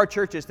 There are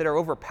churches that are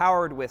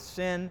overpowered with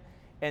sin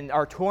and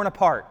are torn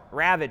apart,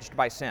 ravaged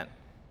by sin.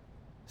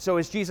 So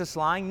is Jesus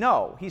lying?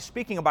 No. He's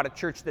speaking about a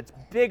church that's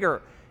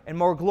bigger and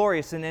more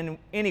glorious than in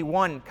any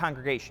one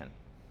congregation.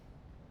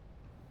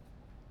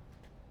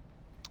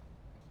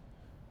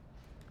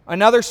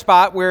 Another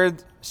spot where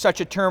such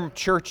a term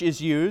church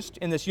is used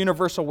in this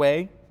universal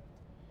way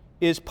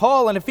is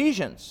Paul in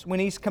Ephesians when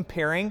he's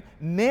comparing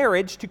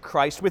marriage to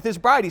Christ with his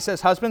bride. He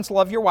says, "Husbands,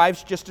 love your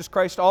wives just as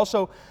Christ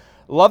also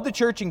loved the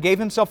church and gave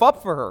himself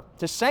up for her,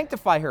 to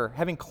sanctify her,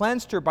 having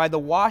cleansed her by the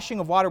washing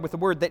of water with the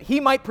word, that he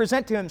might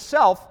present to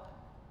himself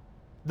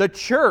the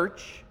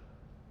church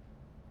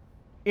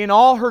in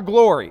all her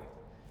glory,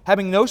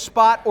 having no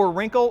spot or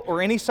wrinkle or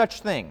any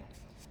such thing,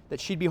 that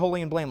she'd be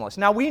holy and blameless."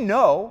 Now we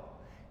know,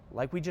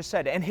 like we just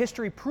said, and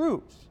history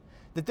proves,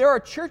 that there are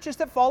churches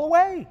that fall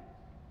away.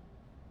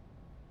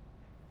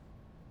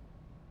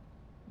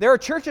 There are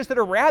churches that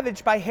are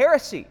ravaged by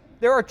heresy.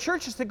 There are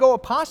churches that go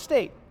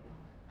apostate.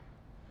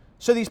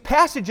 So these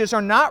passages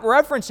are not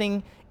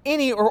referencing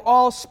any or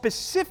all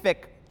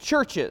specific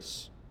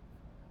churches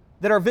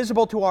that are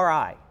visible to our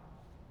eye.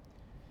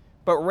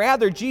 But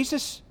rather,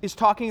 Jesus is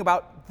talking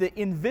about the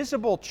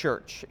invisible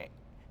church,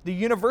 the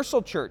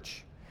universal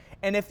church.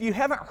 And if you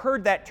haven't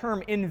heard that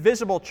term,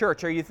 invisible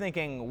church, are you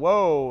thinking,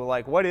 whoa,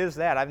 like what is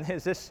that? I mean,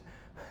 is this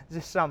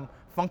some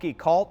funky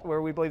cult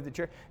where we believe the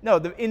church? No,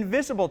 the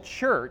invisible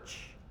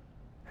church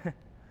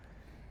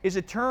is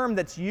a term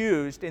that's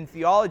used in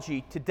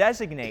theology to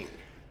designate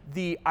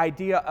the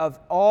idea of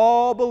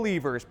all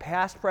believers,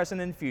 past,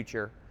 present, and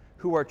future,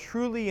 who are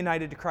truly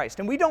united to Christ.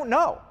 And we don't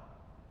know.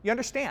 You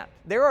understand?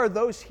 There are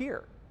those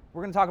here,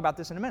 we're going to talk about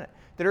this in a minute,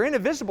 that are in a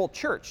visible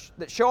church,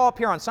 that show up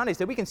here on Sundays,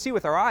 that we can see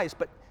with our eyes,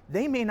 but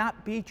they may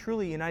not be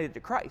truly united to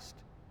Christ.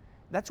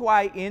 That's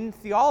why in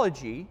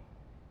theology,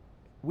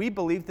 we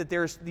believe that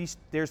there's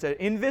an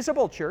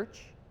invisible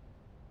church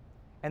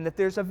and that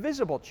there's a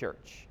visible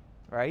church,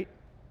 right?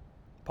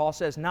 Paul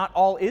says not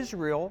all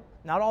Israel,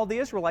 not all the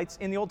Israelites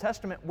in the Old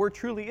Testament were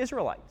truly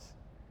Israelites,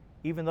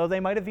 even though they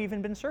might have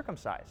even been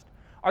circumcised.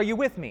 Are you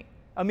with me?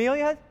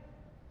 Amelia?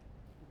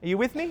 Are you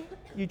with me?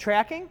 You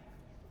tracking?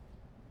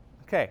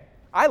 Okay.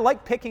 I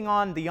like picking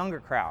on the younger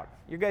crowd.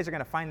 You guys are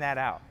going to find that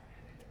out.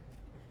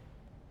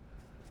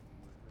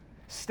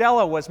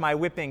 Stella was my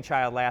whipping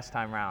child last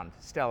time round.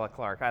 Stella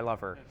Clark. I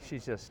love her.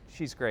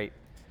 She's great.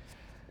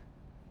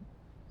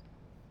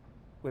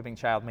 Whipping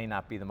child may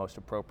not be the most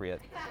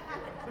appropriate.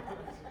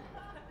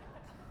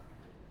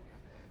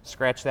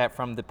 Scratch that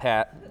from the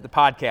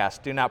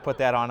podcast. Do not put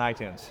that on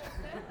iTunes.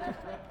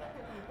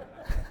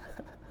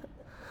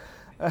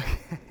 Okay.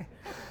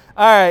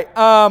 All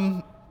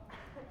right.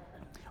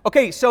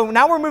 Okay, so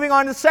now we're moving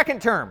on to the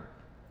second term.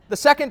 The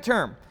second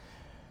term.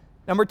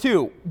 Number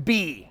 2,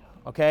 B.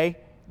 Okay?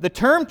 The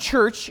term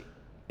church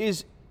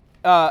is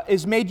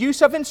made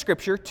use of in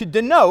Scripture to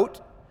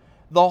denote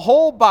the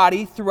whole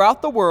body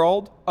throughout the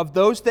world of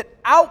those that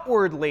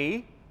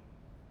outwardly,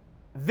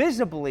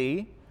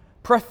 visibly,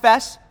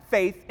 profess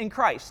faith in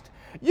Christ.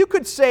 You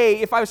could say,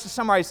 if I was to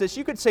summarize this,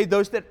 you could say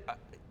those that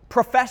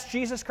profess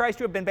Jesus Christ,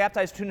 who have been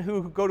baptized, and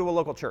who go to a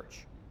local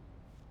church.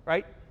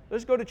 Right?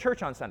 Those go to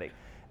church on Sunday.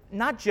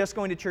 Not just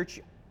going to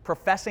church,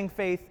 professing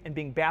faith and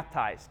being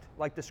baptized,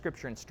 like the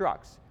Scripture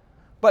instructs,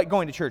 but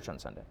going to church on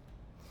Sunday.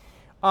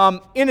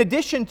 In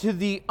addition to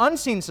the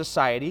unseen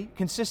society,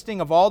 consisting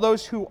of all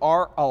those who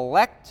are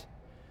elect,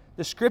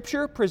 the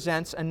Scripture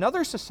presents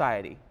another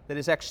society that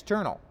is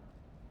external,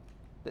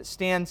 that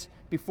stands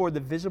before the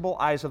visible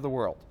eyes of the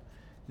world.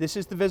 This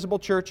is the visible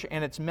church,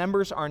 and its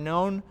members are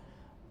known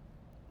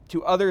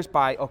to others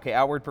by,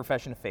 outward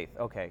profession of faith.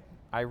 Okay,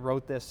 I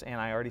wrote this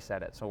and I already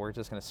said it, so we're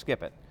just going to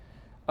skip it.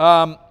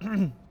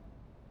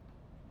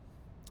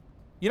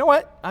 You know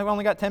what? I've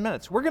only got 10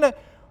 minutes.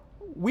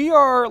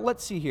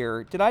 Let's see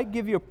here. Did I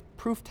give you a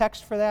proof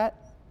text for that?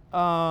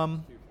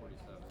 2:47.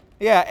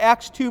 Yeah,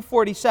 Acts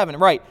 2:47,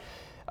 right.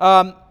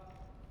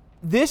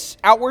 This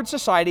outward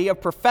society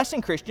of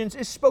professing Christians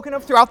is spoken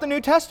of throughout the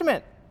New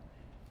Testament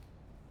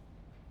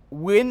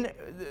when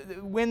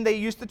they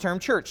use the term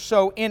church.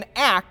 So in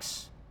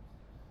Acts,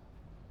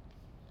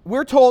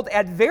 we're told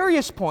at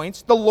various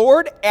points the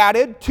Lord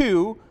added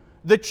to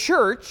the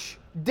church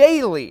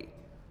daily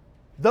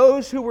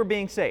those who were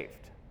being saved.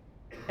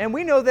 And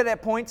we know that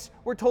at points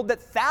we're told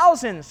that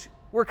thousands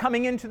were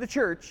coming into the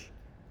church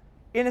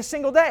in a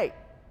single day.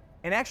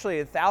 And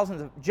actually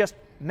thousands of just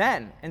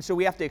men. And so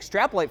we have to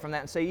extrapolate from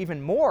that and say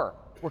even more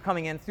were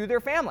coming in through their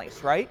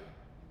families, right?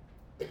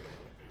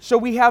 So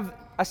we have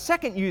a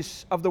second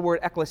use of the word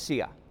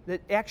ecclesia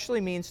that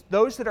actually means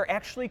those that are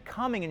actually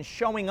coming and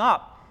showing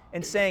up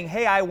and saying,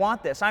 hey, I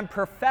want this. I'm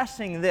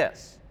professing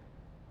this.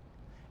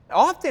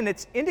 Often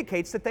it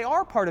indicates that they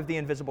are part of the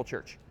invisible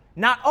church.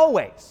 Not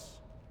always.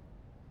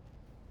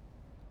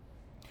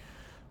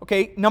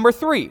 Okay, number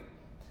 3.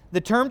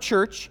 The term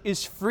church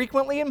is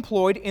frequently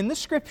employed in the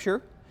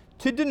Scripture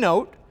to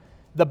denote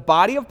the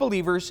body of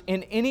believers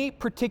in any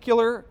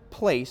particular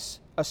place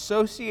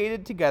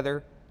associated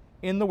together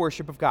in the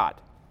worship of God.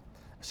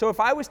 So if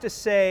I was to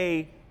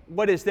say,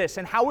 what is this,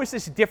 and how is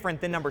this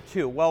different than number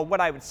 2? Well, what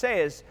I would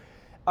say is,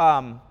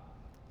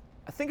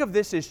 think of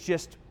this as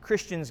just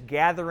Christians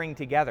gathering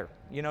together.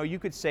 You know, you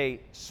could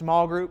say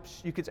small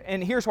groups.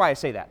 And here's why I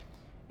say that.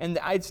 And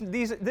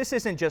this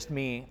isn't just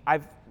me.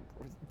 I've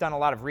done a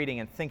lot of reading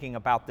and thinking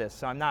about this,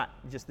 so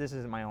this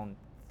isn't my own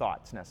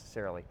thoughts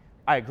necessarily.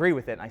 I agree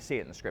with it, and I see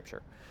it in the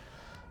Scripture.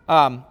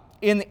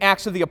 In the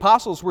Acts of the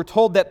Apostles, we're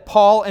told that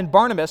Paul and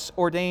Barnabas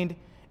ordained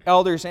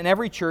elders in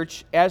every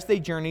church as they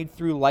journeyed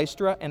through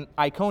Lystra and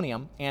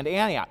Iconium and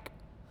Antioch.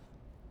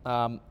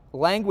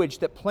 Language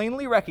that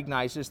plainly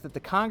recognizes that the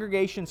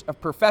congregations of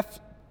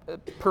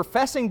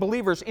professing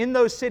believers in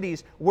those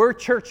cities were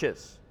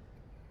churches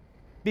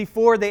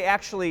before they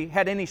actually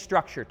had any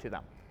structure to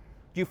them.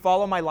 Do you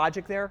follow my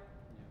logic there?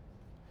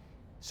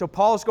 So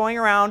Paul is going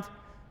around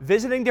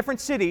visiting different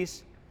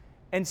cities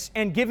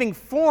and giving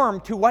form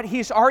to what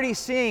he's already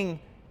seeing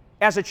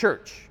as a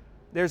church.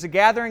 There's a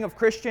gathering of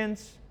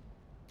Christians,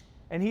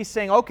 and he's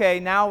saying,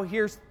 okay, now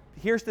here's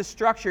the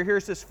structure,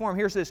 here's this form,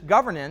 here's this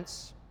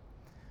governance.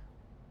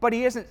 But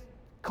he isn't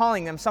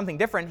calling them something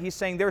different. He's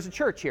saying there's a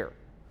church here.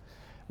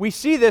 We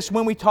see this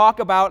when we talk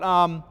about,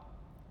 I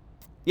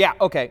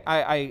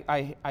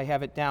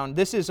have it down.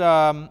 This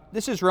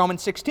is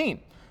Romans 16.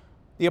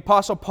 The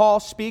Apostle Paul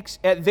speaks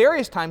at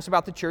various times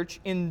about the church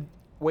in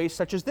ways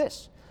such as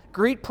this.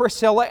 Greet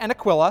Priscilla and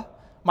Aquila,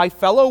 my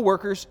fellow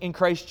workers in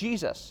Christ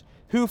Jesus,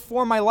 who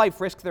for my life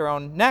risked their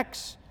own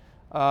necks,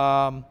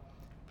 to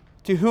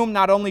whom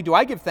not only do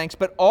I give thanks,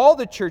 but all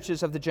the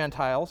churches of the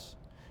Gentiles.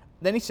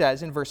 Then he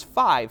says in verse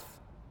 5,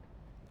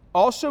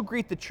 also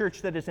greet the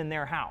church that is in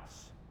their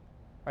house.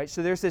 Right?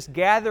 So there's this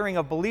gathering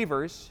of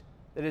believers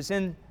that is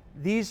in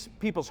these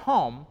people's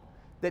home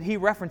that he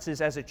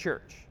references as a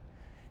church.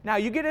 Now,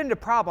 you get into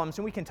problems,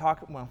 and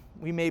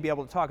we may be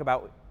able to talk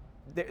about,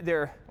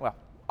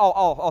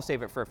 I'll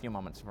save it for a few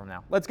moments from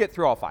now. Let's get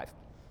through all 5.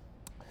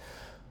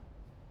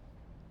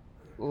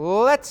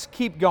 Let's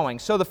keep going.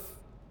 So the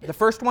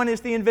first one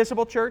is the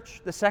invisible church.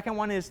 The second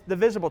one is the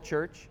visible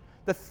church.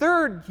 The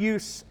third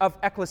use of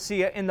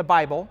ecclesia in the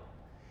Bible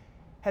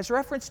has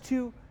reference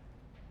to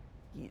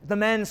the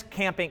men's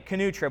camping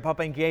canoe trip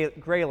up in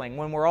Grayling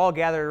when we're all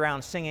gathered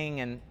around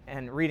singing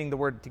and reading the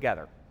Word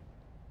together.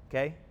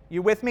 Okay?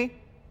 You with me?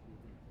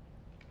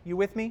 You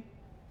with me?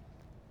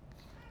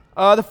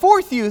 The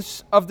fourth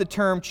use of the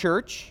term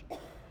church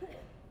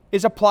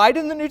is applied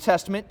in the New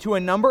Testament to a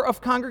number of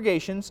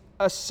congregations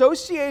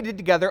associated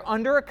together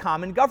under a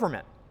common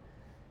government.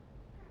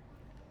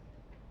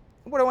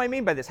 What do I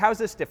mean by this? How is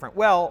this different?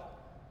 Well,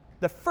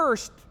 the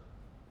first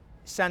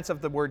sense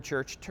of the word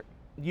church,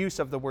 use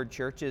of the word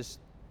church, is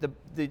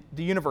the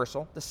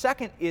universal. The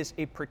second is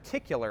a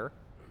particular.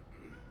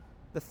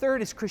 The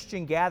third is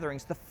Christian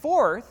gatherings. The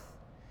fourth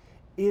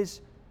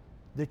is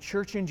the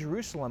church in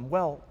Jerusalem.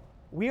 Well,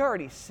 we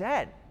already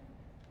said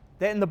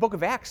that in the book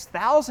of Acts,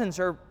 thousands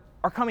are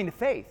coming to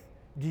faith.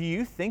 Do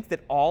you think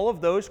that all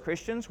of those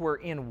Christians were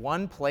in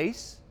one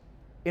place,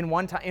 in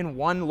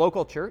one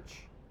local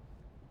church?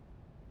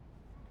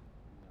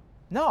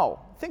 No,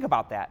 think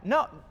about that.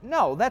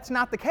 No, that's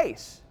not the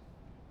case.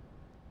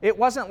 It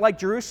wasn't like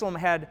Jerusalem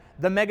had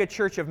the mega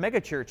church of mega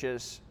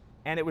churches,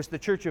 and it was the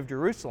church of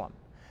Jerusalem.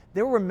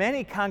 There were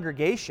many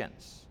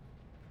congregations,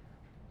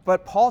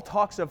 but Paul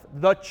talks of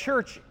the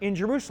church in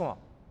Jerusalem,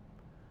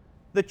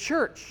 the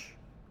church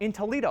in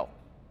Toledo,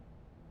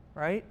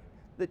 right?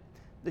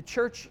 The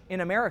church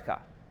in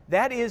America.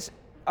 That is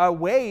a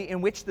way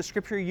in which the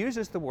Scripture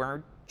uses the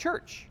word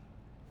church.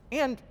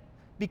 And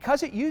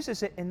because it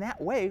uses it in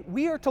that way,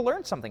 we are to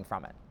learn something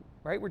from it,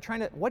 right? We're trying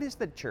to, what is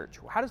the church?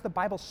 How does the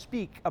Bible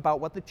speak about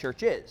what the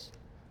church is?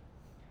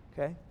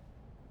 Okay?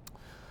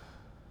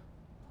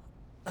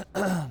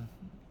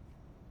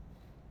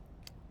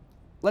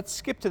 Let's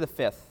skip to the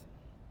fifth.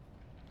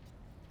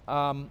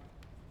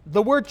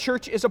 The word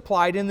church is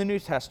applied in the New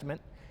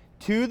Testament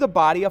to the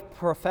body of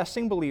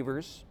professing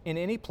believers in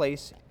any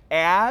place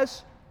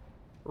as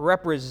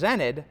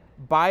represented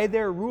by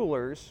their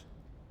rulers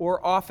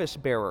or office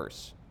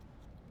bearers.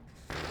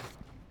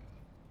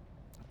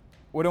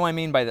 What do I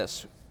mean by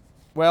this?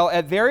 Well,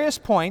 at various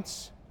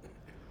points,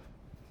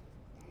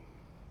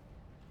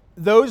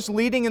 those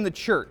leading in the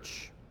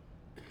church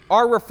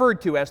are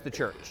referred to as the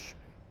church.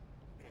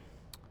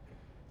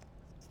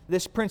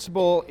 This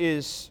principle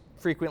is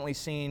frequently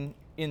seen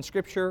in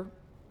Scripture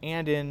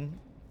and in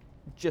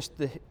just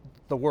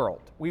the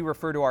world. We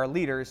refer to our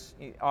leaders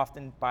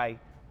often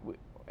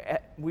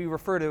we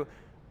refer to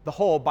the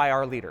whole by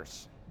our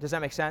leaders. Does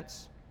that make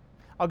sense?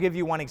 I'll give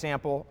you one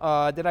example.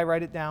 Did I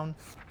write it down?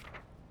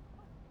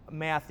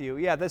 Matthew.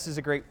 Yeah, this is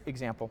a great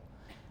example.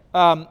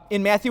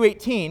 In Matthew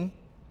 18,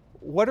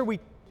 what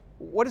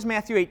is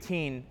Matthew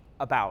 18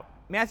 about?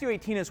 Matthew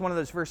 18 is one of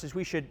those verses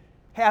we should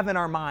have in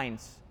our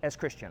minds as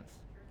Christians.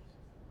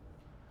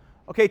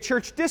 Okay,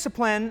 church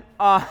discipline,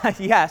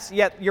 yes,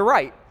 yeah, you're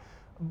right.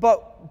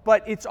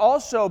 But it's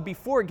also,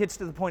 before it gets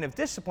to the point of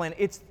discipline,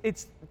 it's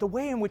the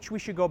way in which we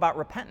should go about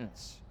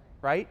repentance,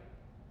 right?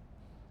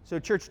 So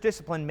church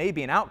discipline may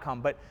be an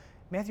outcome, but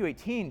Matthew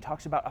 18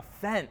 talks about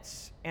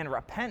offense and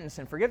repentance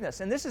and forgiveness.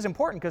 And this is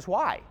important because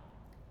why?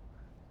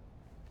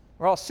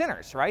 We're all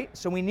sinners, right?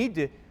 So we need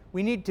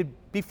to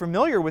be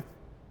familiar with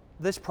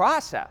this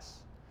process.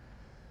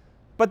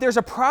 But there's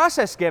a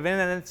process given,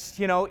 and it's,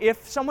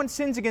 if someone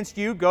sins against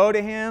you, go to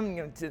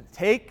him, to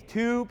take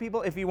two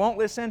people. If he won't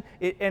listen,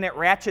 and it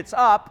ratchets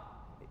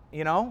up,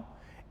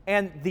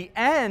 and the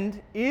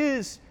end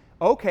is,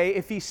 okay,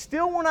 if he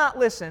still will not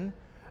listen,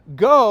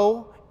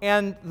 go,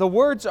 and the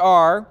words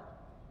are,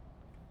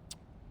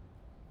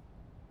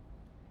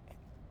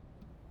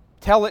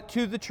 tell it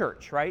to the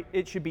church, right?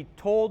 It should be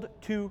told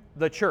to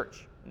the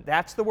church.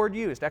 That's the word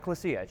used,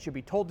 ecclesia. It should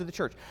be told to the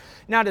church.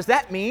 Now, does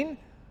that mean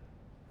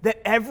that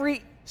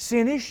every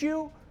sin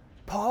issue,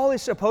 Paul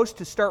is supposed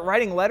to start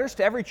writing letters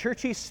to every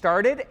church he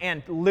started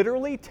and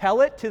literally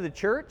tell it to the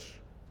church?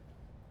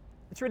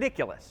 It's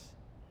ridiculous.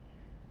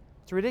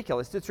 It's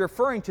ridiculous. It's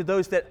referring to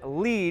those that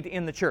lead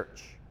in the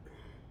church.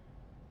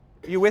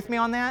 Are you with me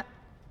on that?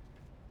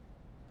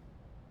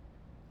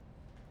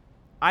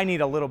 I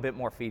need a little bit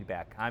more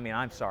feedback.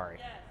 I'm sorry.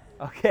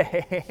 Yes.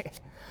 Okay.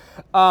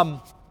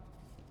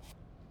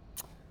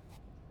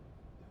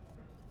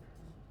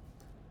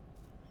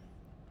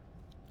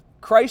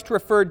 Christ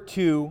referred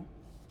to,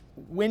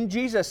 when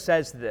Jesus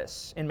says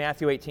this in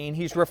Matthew 18,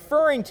 he's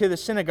referring to the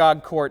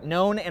synagogue court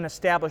known and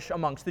established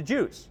amongst the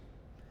Jews,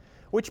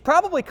 which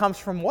probably comes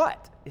from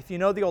what, if you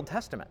know the Old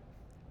Testament?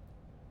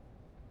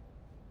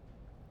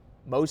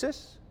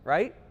 Moses,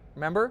 right?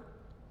 Remember?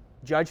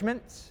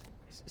 Judgments,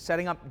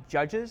 setting up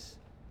judges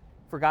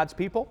for God's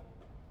people.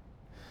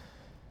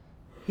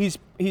 He's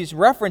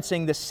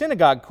referencing the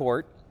synagogue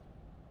court,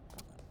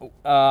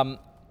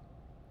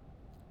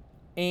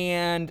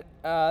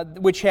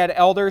 which had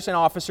elders and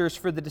officers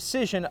for the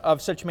decision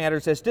of such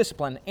matters as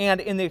discipline. And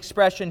in the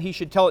expression, he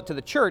should tell it to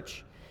the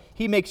church,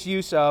 he makes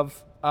use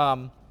of,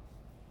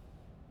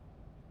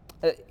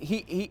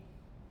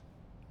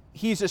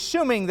 he's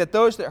assuming that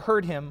those that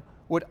heard him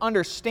would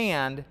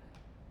understand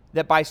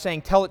that by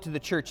saying tell it to the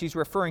church, he's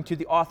referring to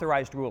the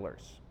authorized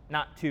rulers,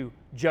 not to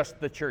just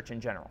the church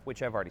in general,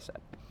 which I've already said.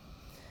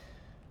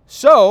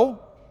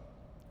 So,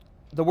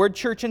 the word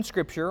church in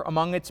Scripture,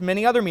 among its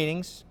many other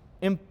meanings,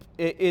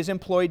 is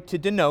employed to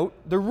denote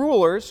the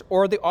rulers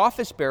or the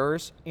office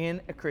bearers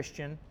in a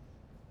Christian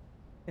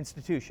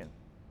institution.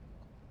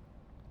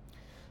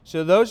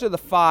 So those are the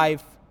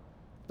five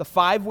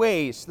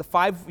ways, the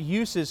five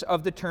uses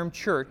of the term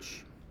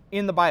church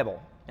in the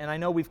Bible. And I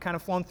know we've kind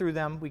of flown through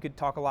them. We could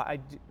talk a lot.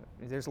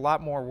 There's a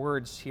lot more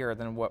words here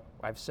than what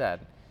I've said.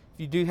 If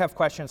you do have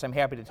questions, I'm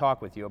happy to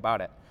talk with you about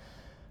it.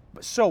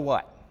 But so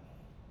what?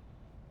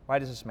 Why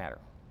does this matter?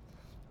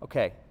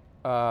 Okay.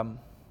 And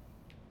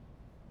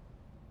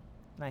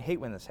I hate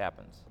when this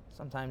happens.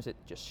 Sometimes it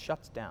just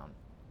shuts down.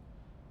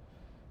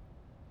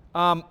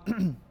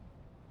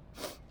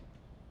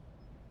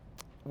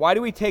 Why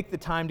do we take the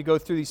time to go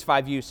through these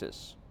five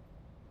uses?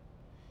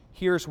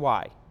 Here's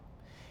why.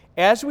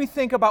 As we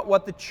think about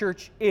what the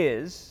church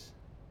is,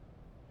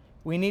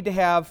 we need to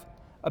have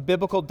a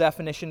biblical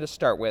definition to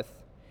start with.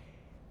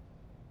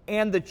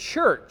 And the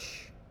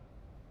church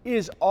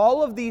is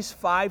all of these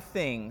five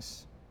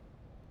things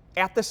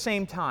at the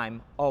same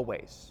time,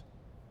 always.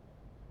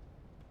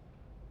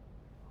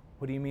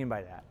 What do you mean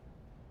by that?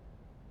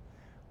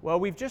 Well,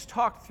 we've just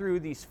talked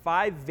through these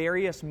five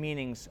various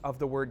meanings of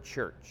the word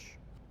church.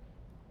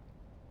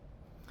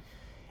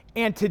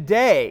 And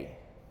today,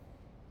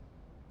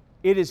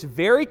 it is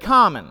very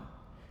common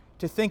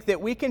to think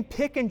that we can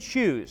pick and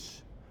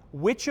choose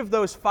which of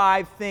those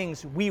five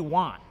things we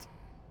want,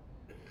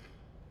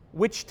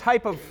 which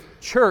type of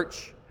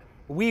church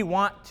we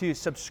want to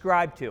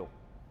subscribe to,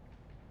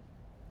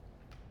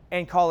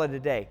 and call it a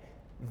day.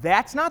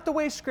 That's not the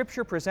way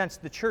Scripture presents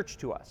the church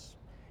to us.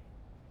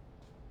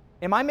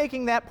 Am I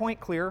making that point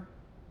clear?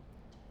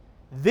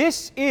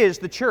 This is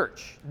the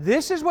church.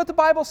 This is what the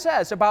Bible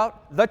says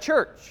about the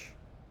church.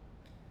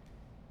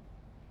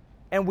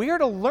 And we are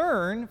to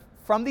learn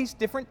from these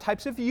different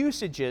types of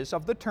usages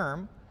of the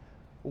term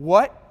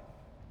what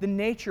the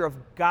nature of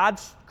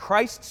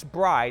Christ's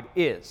bride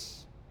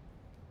is.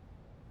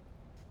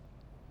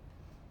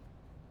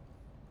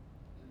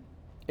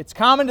 It's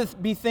common to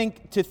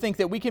think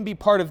that we can be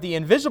part of the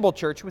invisible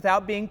church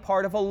without being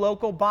part of a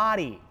local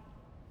body.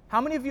 How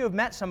many of you have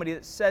met somebody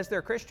that says they're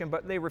a Christian,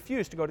 but they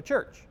refuse to go to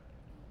church?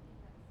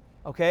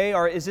 Okay,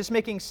 or is this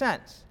making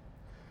sense?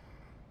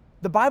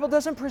 The Bible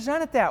doesn't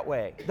present it that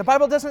way. The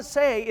Bible doesn't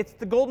say it's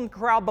the Golden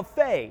Corral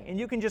buffet, and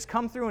you can just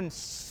come through and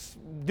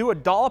do a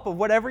dollop of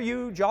whatever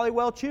you jolly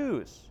well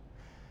choose.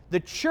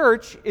 The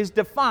church is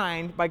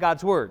defined by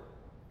God's Word.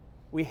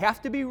 We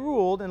have to be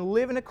ruled and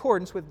live in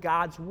accordance with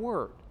God's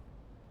Word.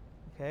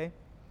 Okay?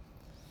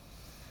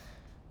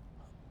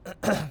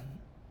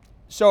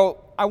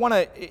 So I want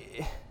to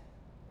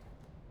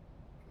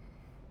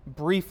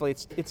briefly,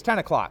 it's 10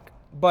 o'clock,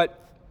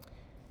 but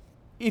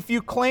if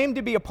you claim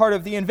to be a part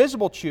of the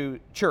invisible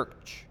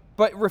church,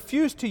 but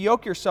refuse to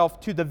yoke yourself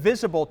to the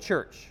visible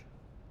church,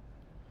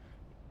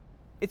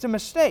 it's a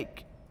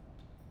mistake.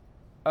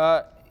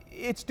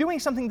 It's doing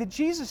something that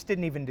Jesus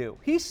didn't even do.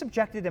 He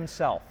subjected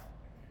himself.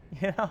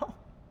 You know?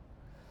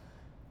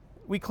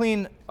 We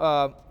clean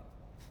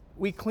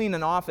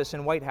an office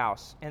in White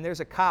House, and there's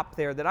a cop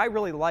there that I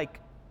really like,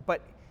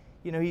 but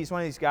you know, he's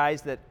one of these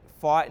guys that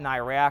fought in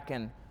Iraq,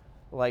 and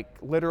like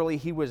literally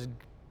he was,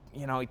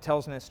 you know, he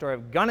tells me the story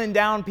of gunning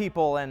down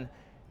people, and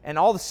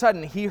all of a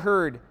sudden he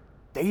heard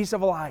Days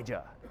of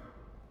Elijah,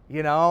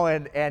 you know,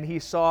 and he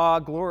saw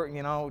glory,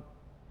 you know,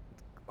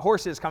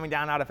 horses coming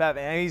down out of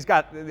heaven, and he's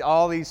got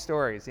all these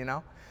stories, you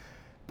know.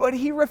 But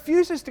he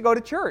refuses to go to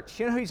church.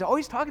 You know, he's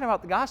always talking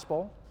about the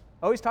gospel,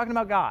 always talking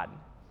about God.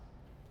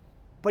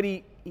 But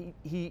he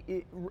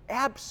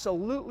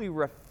absolutely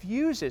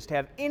refuses to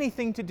have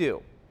anything to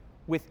do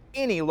with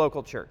any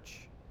local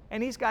church.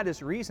 And he's got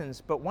his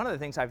reasons, but one of the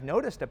things I've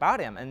noticed about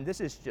him, and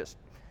this is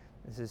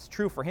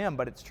true for him,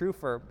 but it's true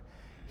for,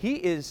 he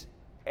is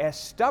as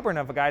stubborn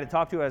of a guy to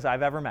talk to as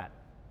I've ever met.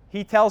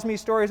 He tells me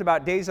stories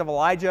about days of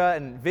Elijah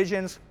and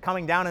visions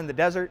coming down in the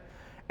desert,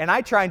 and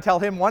I try and tell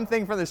him one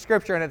thing from the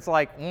scripture, and it's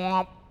like,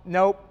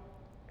 nope.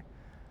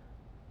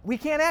 We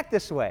can't act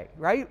this way,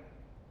 right?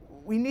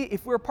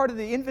 If we're part of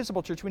the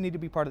invisible church, we need to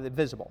be part of the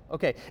visible.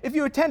 Okay, if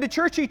you attend a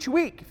church each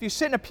week, if you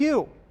sit in a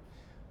pew,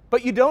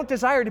 but you don't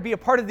desire to be a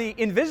part of the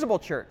invisible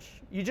church,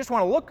 you just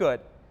want to look good,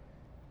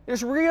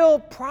 there's real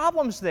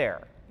problems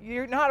there.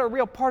 You're not a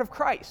real part of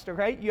Christ,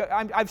 okay?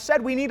 I've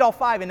said we need all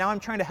five, and now I'm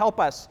trying to help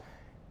us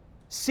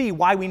see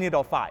why we need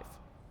all five.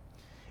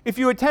 If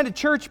you attend a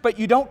church, but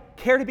you don't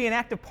care to be an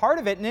active part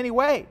of it in any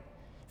way,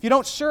 if you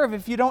don't serve,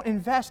 if you don't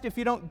invest, if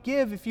you don't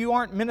give, if you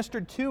aren't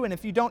ministered to, and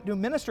if you don't do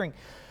ministering,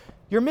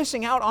 you're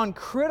missing out on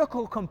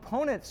critical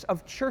components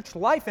of church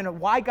life and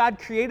why God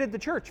created the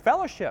church,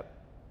 fellowship.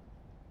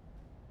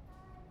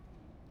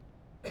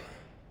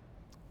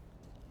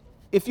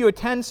 If you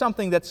attend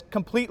something that's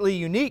completely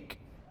unique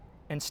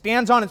and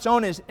stands on its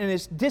own and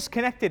is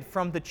disconnected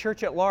from the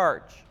church at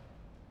large,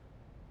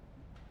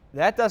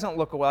 that doesn't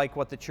look like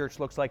what the church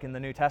looks like in the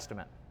New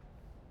Testament.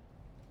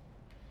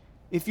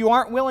 If you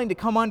aren't willing to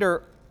come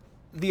under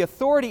the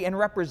authority and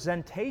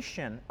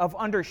representation of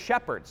under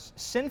shepherds,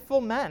 sinful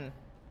men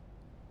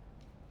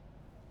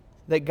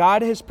that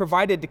God has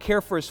provided to care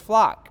for his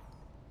flock,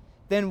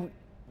 then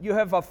you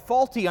have a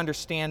faulty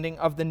understanding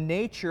of the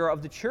nature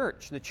of the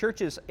church. The church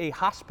is a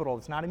hospital,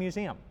 it's not a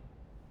museum.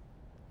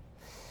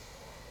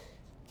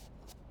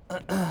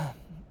 I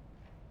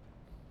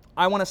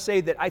want to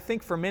say that I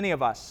think for many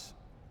of us,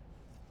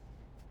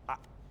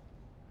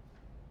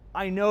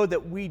 I know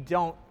that we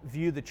don't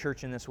view the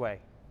church in this way.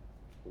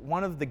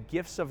 One of the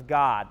gifts of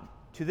God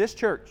to this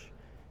church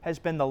has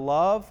been the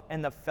love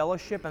and the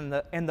fellowship and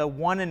the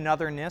one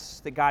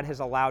anotherness that God has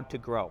allowed to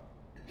grow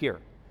here.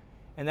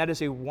 And that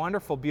is a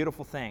wonderful,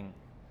 beautiful thing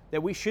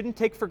that we shouldn't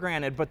take for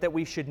granted, but that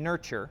we should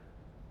nurture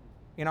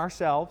in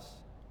ourselves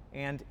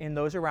and in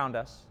those around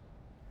us.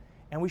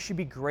 And we should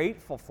be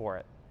grateful for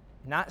it,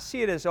 not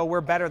see it as, oh,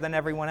 we're better than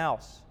everyone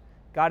else.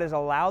 God has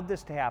allowed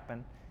this to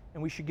happen,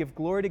 and we should give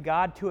glory to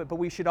God to it, but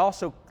we should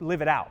also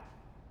live it out.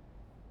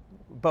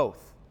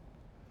 Both.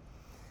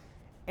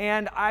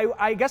 And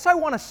I guess I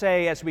want to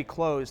say as we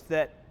close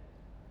that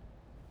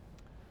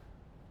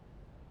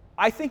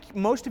I think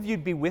most of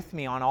you'd be with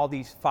me on all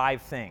these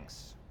 5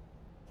 things.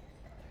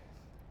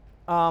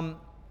 I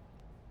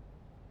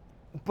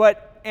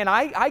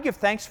give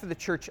thanks for the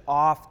church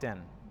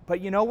often, but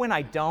you know when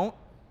I don't,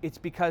 it's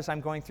because I'm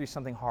going through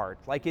something hard.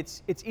 Like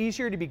it's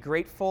easier to be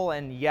grateful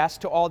and yes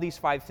to all these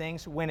 5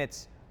 things when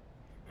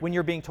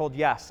you're being told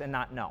yes and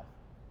not no.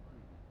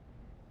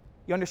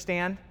 You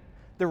understand?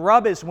 The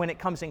rub is when it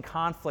comes in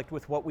conflict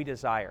with what we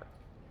desire.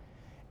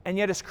 And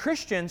yet as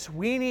Christians,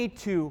 we need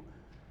to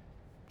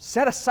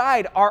set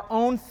aside our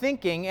own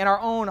thinking and our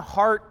own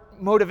heart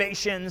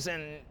motivations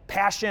and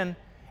passion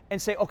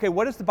and say, okay,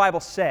 what does the Bible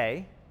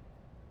say?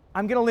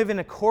 I'm going to live in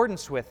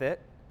accordance with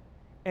it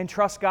and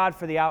trust God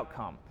for the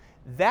outcome.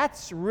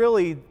 That's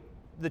really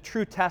the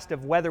true test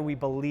of whether we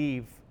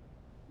believe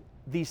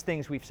these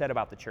things we've said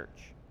about the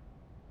church.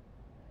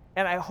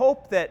 And I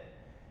hope that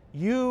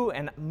you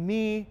and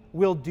me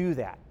will do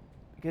that.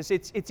 Because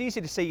it's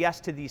easy to say yes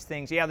to these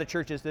things. Yeah, the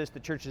church is this, the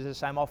church is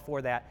this, I'm all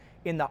for that,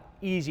 in the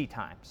easy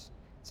times.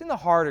 It's in the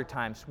harder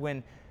times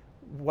when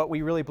what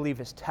we really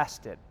believe is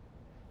tested.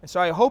 And so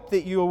I hope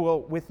that you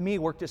will, with me,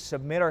 work to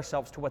submit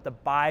ourselves to what the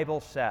Bible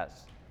says.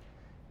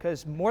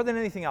 Because more than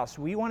anything else,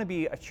 we want to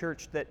be a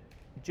church that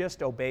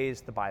just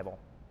obeys the Bible.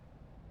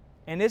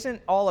 And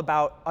isn't all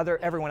about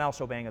everyone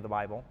else obeying of the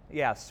Bible.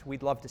 Yes,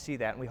 we'd love to see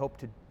that, and we hope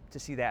to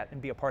see that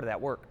and be a part of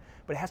that work.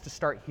 But it has to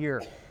start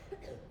here.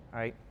 All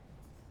right?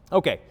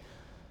 Okay.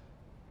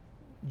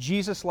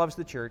 Jesus loves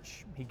the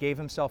church. He gave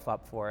himself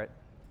up for it.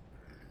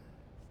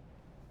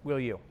 Will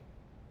you?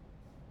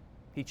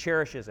 He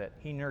cherishes it.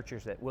 He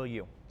nurtures it. Will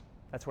you?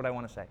 That's what I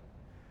want to say.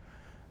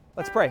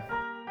 Let's pray.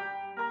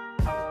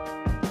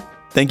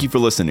 Thank you for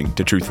listening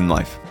to Truth in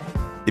Life.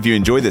 If you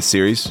enjoyed this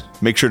series,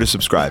 make sure to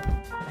subscribe.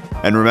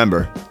 And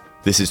remember,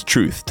 this is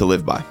truth to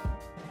live by.